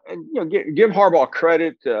 give Harbaugh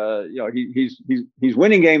credit. He's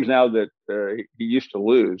winning games now that he used to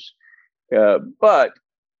lose, but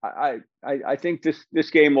I think this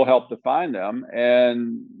game will help define them.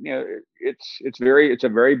 And it's a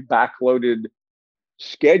very backloaded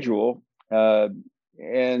schedule,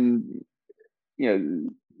 and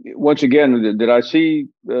once again, did I see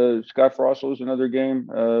Scott Frost lose another game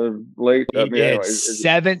late? He did.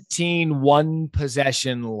 17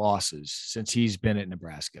 one-possession losses since he's been at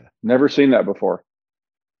Nebraska. Never seen that before.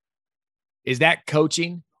 Is that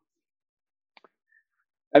coaching?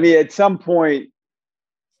 I mean, at some point,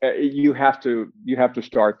 you have to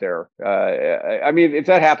start there. I mean, if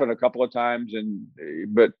that happened a couple of times,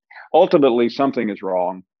 but ultimately something is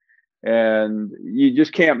wrong. And you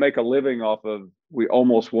just can't make a living off of we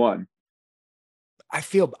almost won. I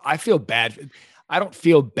feel bad. I don't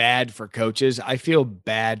feel bad for coaches. I feel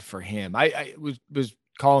bad for him. I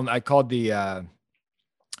called the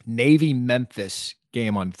Navy Memphis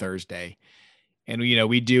game on Thursday, and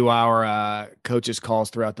we do our coaches calls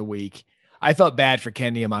throughout the week. I felt bad for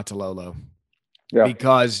Ken Niumatalolo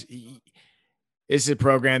because this is a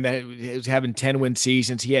program that was having 10-win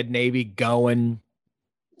seasons. He had Navy going.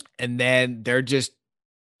 And then they're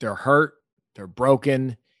hurt, they're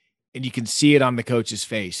broken, and you can see it on the coach's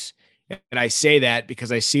face. And I say that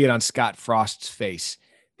because I see it on Scott Frost's face,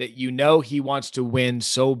 that he wants to win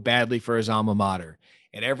so badly for his alma mater.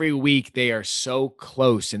 And every week they are so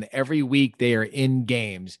close, and every week they are in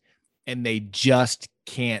games, and they just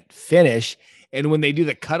can't finish. And when they do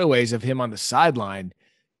the cutaways of him on the sideline,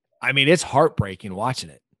 I mean, it's heartbreaking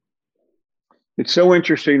watching it. It's so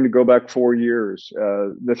interesting to go back 4 years.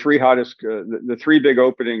 The three hottest, the three big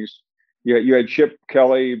openings. You had Chip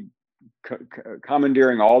Kelly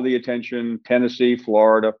commandeering all the attention. Tennessee,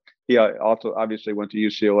 Florida. He also obviously went to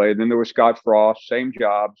UCLA. And then there was Scott Frost, same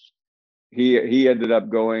jobs. He ended up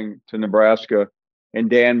going to Nebraska, and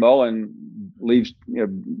Dan Mullen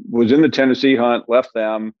was in the Tennessee hunt, left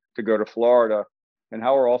them to go to Florida. And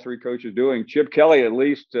how are all three coaches doing? Chip Kelly at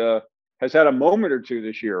least has had a moment or two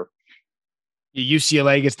this year.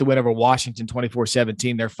 UCLA gets the win over Washington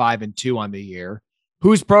 24-17. They're 5-2 on the year.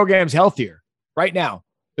 Whose program's healthier right now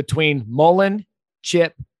between Mullen,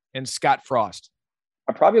 Chip, and Scott Frost?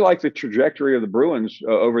 I probably like the trajectory of the Bruins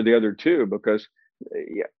over the other two because,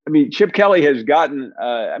 Chip Kelly has gotten.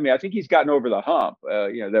 I think he's gotten over the hump.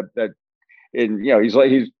 It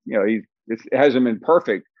hasn't been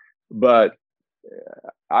perfect, but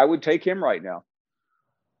I would take him right now.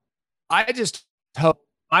 I just hope.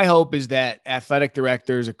 My hope is that athletic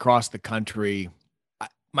directors across the country,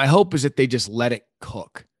 my hope is that they just let it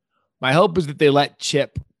cook. My hope is that they let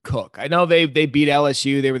Chip cook. I know they beat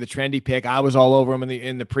LSU. They were the trendy pick. I was all over them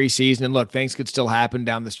in the preseason. And look, things could still happen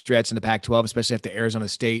down the stretch in the Pac-12, especially after Arizona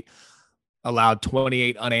State allowed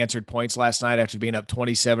 28 unanswered points last night after being up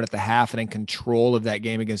 27 at the half and in control of that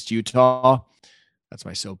game against Utah. That's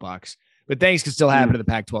my soapbox. But things could still happen to the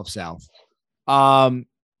Pac-12 South.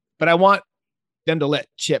 But I want them to let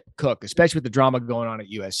Chip cook, especially with the drama going on at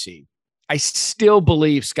USC. I still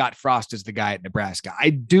believe Scott Frost is the guy at Nebraska. I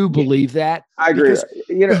do believe that. I agree.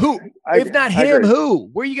 Who, if not him, who?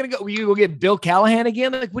 Where are you going to go? Are you going to get Bill Callahan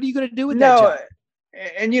again? Like, what are you going to do with that job?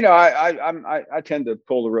 And I tend to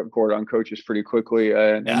pull the ripcord on coaches pretty quickly,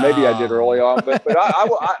 and maybe I did early on, but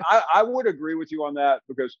I would agree with you on that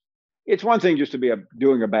because it's one thing just to be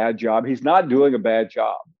doing a bad job. He's not doing a bad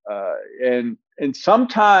job, and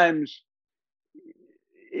sometimes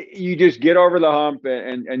you just get over the hump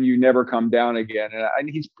and you never come down again. And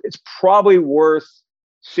it's probably worth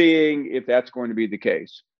seeing if that's going to be the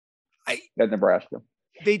case at Nebraska.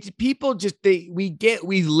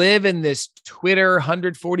 We live in this Twitter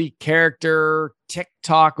 140 character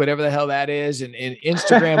TikTok, whatever the hell that is, and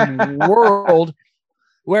Instagram world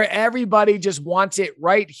where everybody just wants it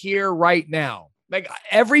right here, right now. Like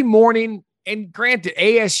every morning, and granted,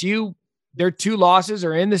 ASU, their 2 losses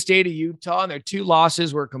are in the state of Utah, and their 2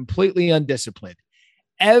 losses were completely undisciplined.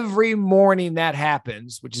 Every morning that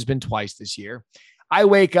happens, which has been twice this year, I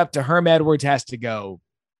wake up to Herm Edwards has to go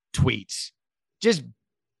tweets. Just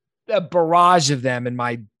a barrage of them in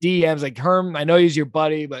my DMs. Like, Herm, I know he's your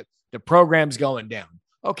buddy, but the program's going down.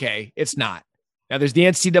 Okay, it's not. Now, there's the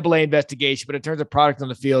NCAA investigation, but in terms of product on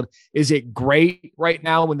the field, is it great right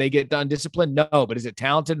now when they get done disciplined? No, but is it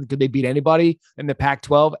talented? Could they beat anybody in the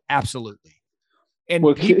Pac-12? Absolutely. And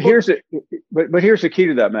here's the key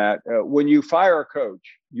to that, Matt. When you fire a coach,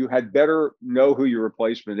 you had better know who your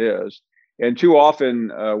replacement is. And too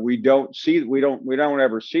often we don't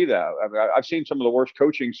ever see that. I mean, I've seen some of the worst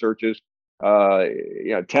coaching searches.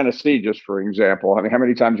 Tennessee, just for example. I mean, how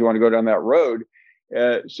many times you want to go down that road?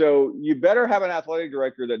 So you better have an athletic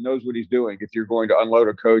director that knows what he's doing if you're going to unload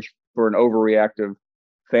a coach for an overreactive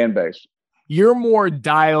fan base. You're more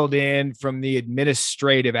dialed in from the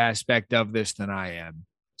administrative aspect of this than I am.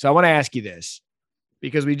 So I want to ask you this,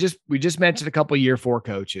 because we just mentioned a couple of year 4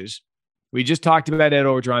 coaches. We just talked about Ed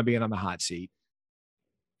Orgeron being on the hot seat.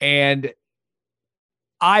 And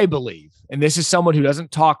I believe, and this is someone who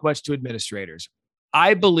doesn't talk much to administrators,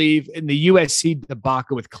 I believe in the USC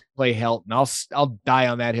debacle with Clay Helton. I'll die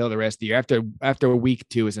on that hill the rest of the year. After week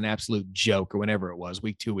 2 is an absolute joke, or whenever it was,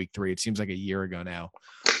 week 2, week 3. It seems like a year ago now.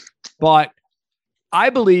 But I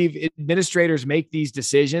believe administrators make these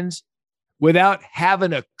decisions without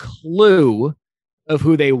having a clue of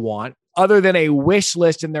who they want, other than a wish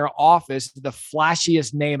list in their office, the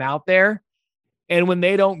flashiest name out there. And when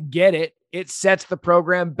they don't get it, it sets the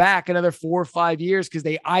program back another 4 or 5 years because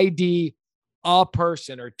they ID a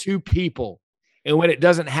person or 2 people. And when it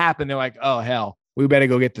doesn't happen, they're like, oh, hell, we better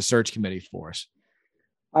go get the search committee for us.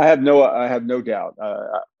 I have no doubt.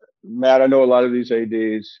 Matt, I know a lot of these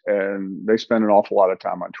ADs, and they spend an awful lot of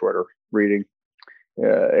time on Twitter reading.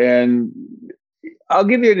 And I'll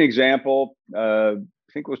give you an example. I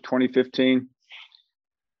think it was 2015.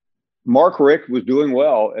 Mark Richt was doing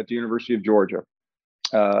well at the University of Georgia.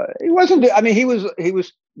 He wasn't. I mean, he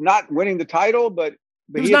was not winning the title, but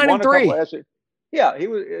he had won a couple. Yeah, he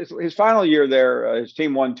was his final year there. His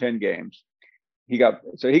team won 10 games. He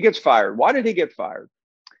gets fired. Why did he get fired?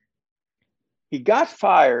 He got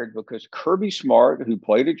fired because Kirby Smart, who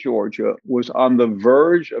played at Georgia, was on the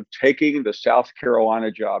verge of taking the South Carolina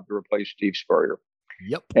job to replace Steve Spurrier.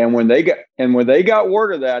 Yep. And when they got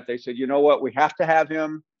word of that, they said, you know what, we have to have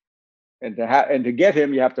him, and to get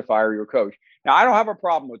him, you have to fire your coach. Now, I don't have a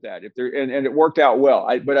problem with that and it worked out well.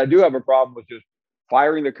 But I do have a problem with just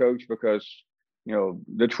firing the coach because, you know,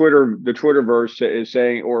 the Twitterverse is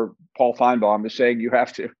saying, or Paul Feinbaum is saying, you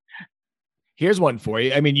have to. Here's one for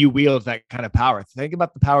you. I mean, you wield that kind of power. Think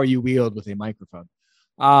about the power you wield with a microphone.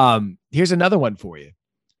 Here's another one for you.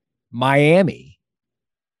 Miami.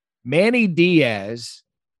 Manny Diaz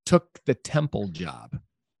took the Temple job.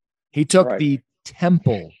 He took the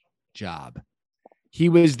Temple job. He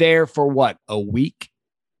was there for what, a week?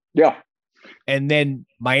 Yeah. And then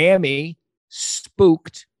Miami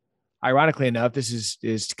spooked. Ironically enough, this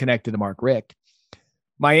is connected to Mark Richt.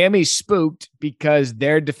 Miami spooked because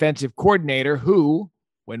their defensive coordinator, who,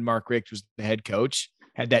 when Mark Richt was the head coach,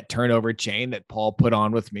 had that turnover chain that Paul put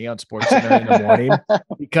on with me on SportsCenter in the morning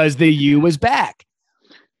because the U was back.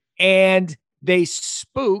 And they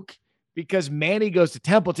spook because Manny goes to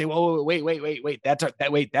Temple and say, whoa, wait.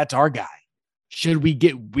 That's our guy. Should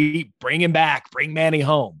we bring him back, bring Manny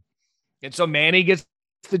home? And so Manny gets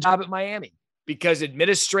the job at Miami because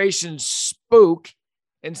administration spook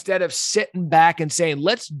instead of sitting back and saying,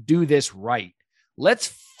 let's do this right. Let's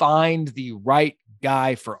find the right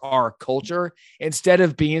guy for our culture instead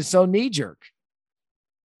of being so knee-jerk.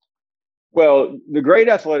 Well, the great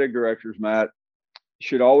athletic directors, Matt,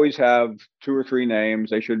 should always have 2 or 3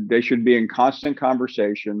 names. They should be in constant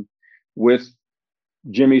conversation with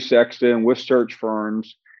Jimmy Sexton, with search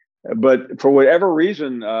firms. But for whatever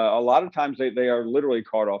reason, a lot of times they are literally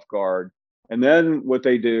caught off guard. And then what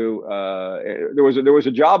they do, there was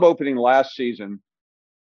a job opening last season,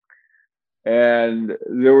 and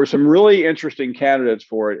there were some really interesting candidates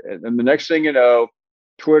for it. And the next thing you know,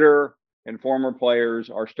 Twitter and former players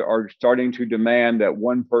are starting to demand that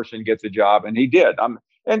one person get the job, and he did.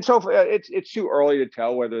 And so it's too early to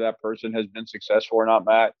tell whether that person has been successful or not,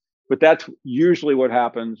 Matt. But that's usually what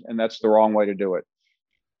happens, and that's the wrong way to do it.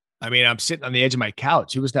 I mean, I'm sitting on the edge of my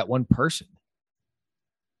couch. Who was that one person?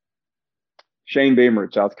 Shane Beamer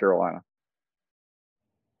at South Carolina.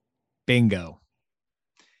 Bingo.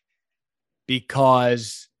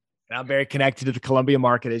 Because I'm very connected to the Columbia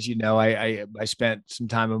market. As you know, I spent some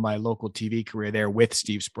time in my local TV career there with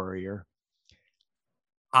Steve Spurrier.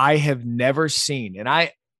 I have never seen, and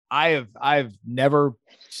I've never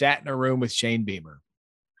sat in a room with Shane Beamer,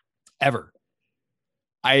 ever.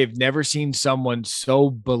 I have never seen someone so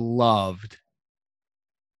beloved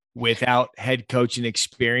without head coaching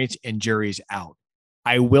experience, and jury's out.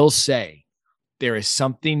 I will say there is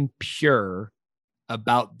something pure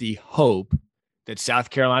about the hope that South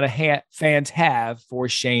Carolina fans have for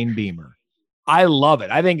Shane Beamer. I love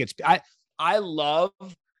it. I think I love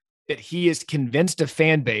that he has convinced a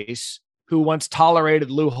fan base who once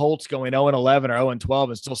tolerated Lou Holtz going 0-11 or 0-12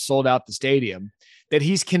 and still sold out the stadium, that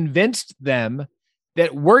he's convinced them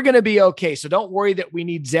that we're going to be okay. So don't worry that we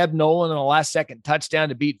need Zeb Nolan in a last second touchdown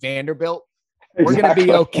to beat Vanderbilt. We're going to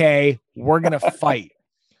be okay. We're going to fight.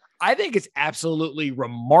 I think it's absolutely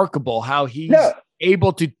remarkable how he's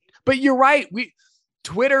able to, but you're right.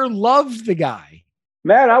 Twitter loves the guy.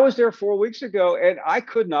 Matt, I was there 4 weeks ago and I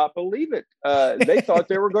could not believe it. They thought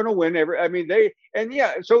they were going to win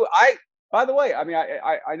So by the way,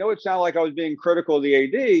 I know it sounded like I was being critical of the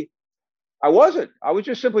AD. I wasn't. I was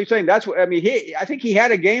just simply saying I think he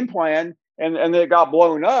had a game plan and it got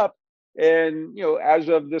blown up. And, as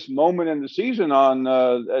of this moment in the season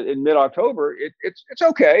in mid-October, it's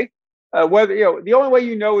okay. Whether, the only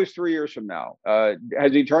way is 3 years from now.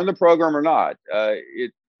 Has he turned the program or not?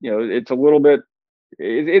 It's a little bit,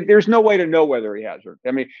 there's no way to know whether he has.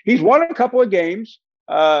 He's won a couple of games.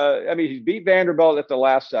 He's beat Vanderbilt at the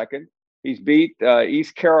last second. He's beat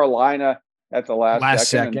East Carolina at the last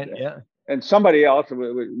second. And somebody else,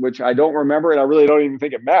 which I don't remember, and I really don't even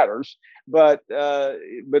think it matters. But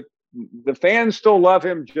the fans still love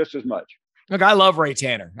him just as much. Look, I love Ray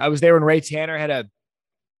Tanner. I was there when Ray Tanner had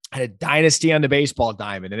a dynasty on the baseball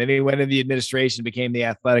diamond, and then he went into the administration, became the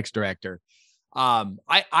athletics director.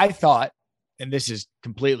 I thought, and this is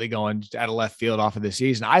completely going out of left field off of the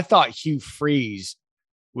season, I thought Hugh Freeze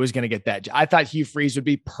was going to get that job. I thought Hugh Freeze would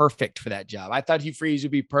be perfect for that job. I thought Hugh Freeze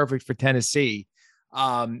would be perfect for Tennessee.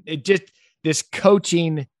 This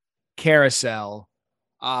coaching carousel.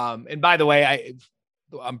 And by the way,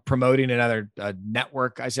 I'm promoting another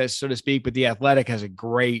network, I said, so to speak, but The Athletic has a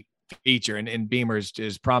great feature, and Beamer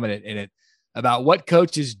is prominent in it, about what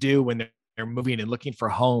coaches do when they're moving and looking for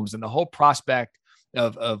homes, and the whole prospect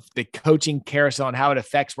of the coaching carousel and how it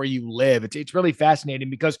affects where you live. It's really fascinating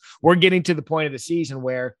because we're getting to the point of the season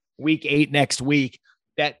where week 8 next week,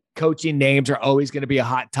 that coaching names are always going to be a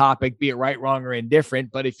hot topic, be it right, wrong, or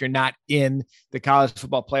indifferent. But if you're not in the college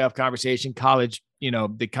football playoff conversation,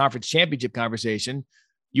 the conference championship conversation,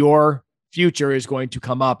 your future is going to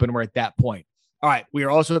come up, and we're at that point. All right. We are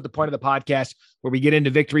also at the point of the podcast where we get into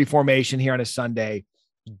victory formation here on a Sunday.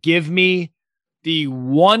 Give me the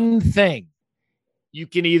one thing you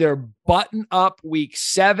can either button up week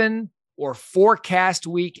 7 or forecast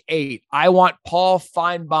week 8. I want Paul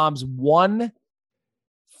Finebaum's one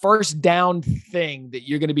first down thing that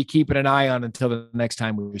you're going to be keeping an eye on until the next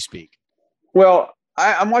time we speak. Well,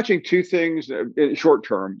 I'm watching two things in short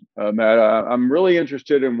term, Matt. I'm really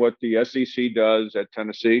interested in what the SEC does at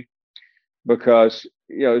Tennessee, because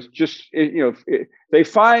they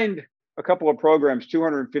fined a couple of programs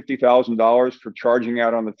 $250,000 for charging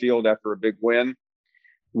out on the field after a big win.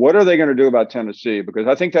 What are they going to do about Tennessee? Because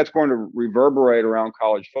I think that's going to reverberate around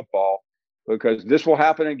college football, because this will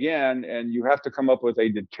happen again, and you have to come up with a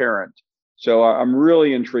deterrent. So I'm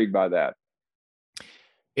really intrigued by that.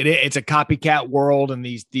 It's a copycat world, and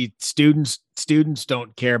these students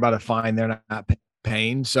don't care about a fine they're not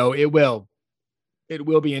paying. So it will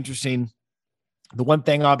be interesting. The one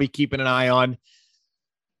thing I'll be keeping an eye on,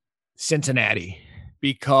 Cincinnati,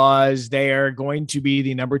 because they are going to be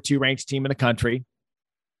the number 2 ranked team in the country,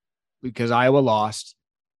 because Iowa lost.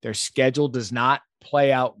 Their schedule does not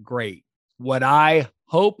play out great. What I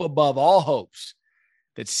hope above all hopes,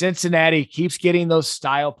 that Cincinnati keeps getting those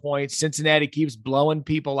style points. Cincinnati keeps blowing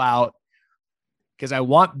people out, because I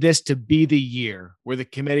want this to be the year where the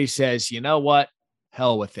committee says, you know what?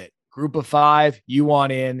 Hell with it. Group of 5, you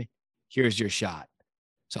want in, here's your shot.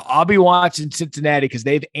 So I'll be watching Cincinnati, because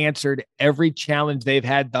they've answered every challenge they've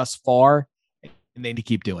had thus far, and they need to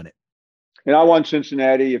keep doing it. And I want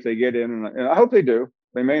Cincinnati, if they get in, and I hope they do.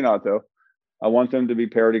 They may not, though. I want them to be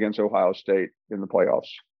paired against Ohio State in the playoffs.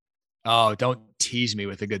 Oh, don't tease me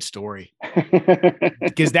with a good story,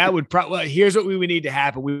 because that would probably, here's what we would need to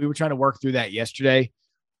happen. We were trying to work through that yesterday.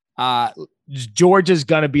 Georgia's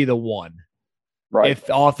going to be the one, right? If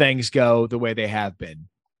all things go the way they have been.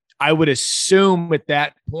 I would assume at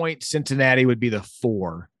that point, Cincinnati would be the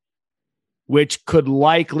 4, which could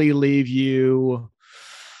likely leave you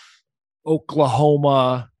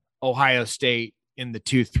Oklahoma, Ohio State in the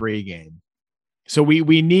 2-3 game. So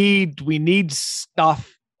we need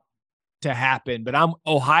stuff to happen, but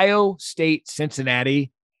Ohio State,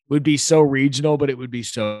 Cincinnati would be so regional, but it would be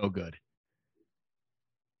so good.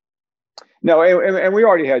 No, and we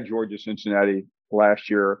already had Georgia, Cincinnati last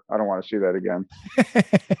year. I don't want to see that again.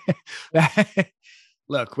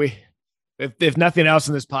 Look, if nothing else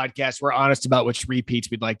in this podcast, we're honest about which repeats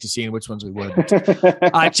we'd like to see and which ones we wouldn't.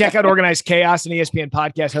 Check out Organized Chaos, an ESPN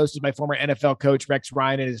podcast hosted by former NFL coach Rex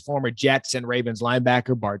Ryan and his former Jets and Ravens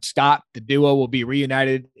linebacker Bart Scott. The duo will be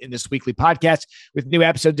reunited in this weekly podcast with new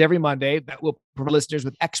episodes every Monday that will provide listeners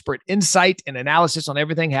with expert insight and analysis on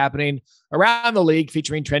everything happening around the league,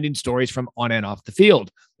 featuring trending stories from on and off the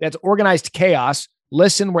field. That's Organized Chaos.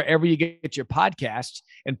 Listen wherever you get your podcasts.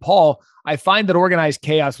 And Paul, I find that Organized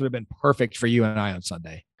Chaos would have been perfect for you and I on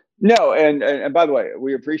Sunday. No, and by the way,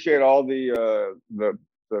 we appreciate all the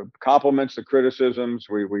compliments, the criticisms.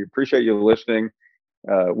 We appreciate you listening.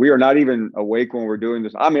 We are not even awake when we're doing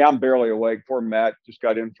this. I mean, I'm barely awake. Poor Matt just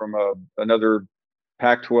got in from another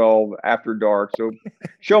Pac-12 after dark. So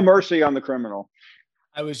show mercy on the criminal.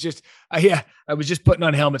 I was just putting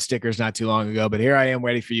on helmet stickers not too long ago, but here I am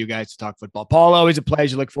ready for you guys to talk football. Paul, always a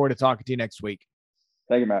pleasure. Look forward to talking to you next week.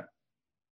 Thank you, Matt.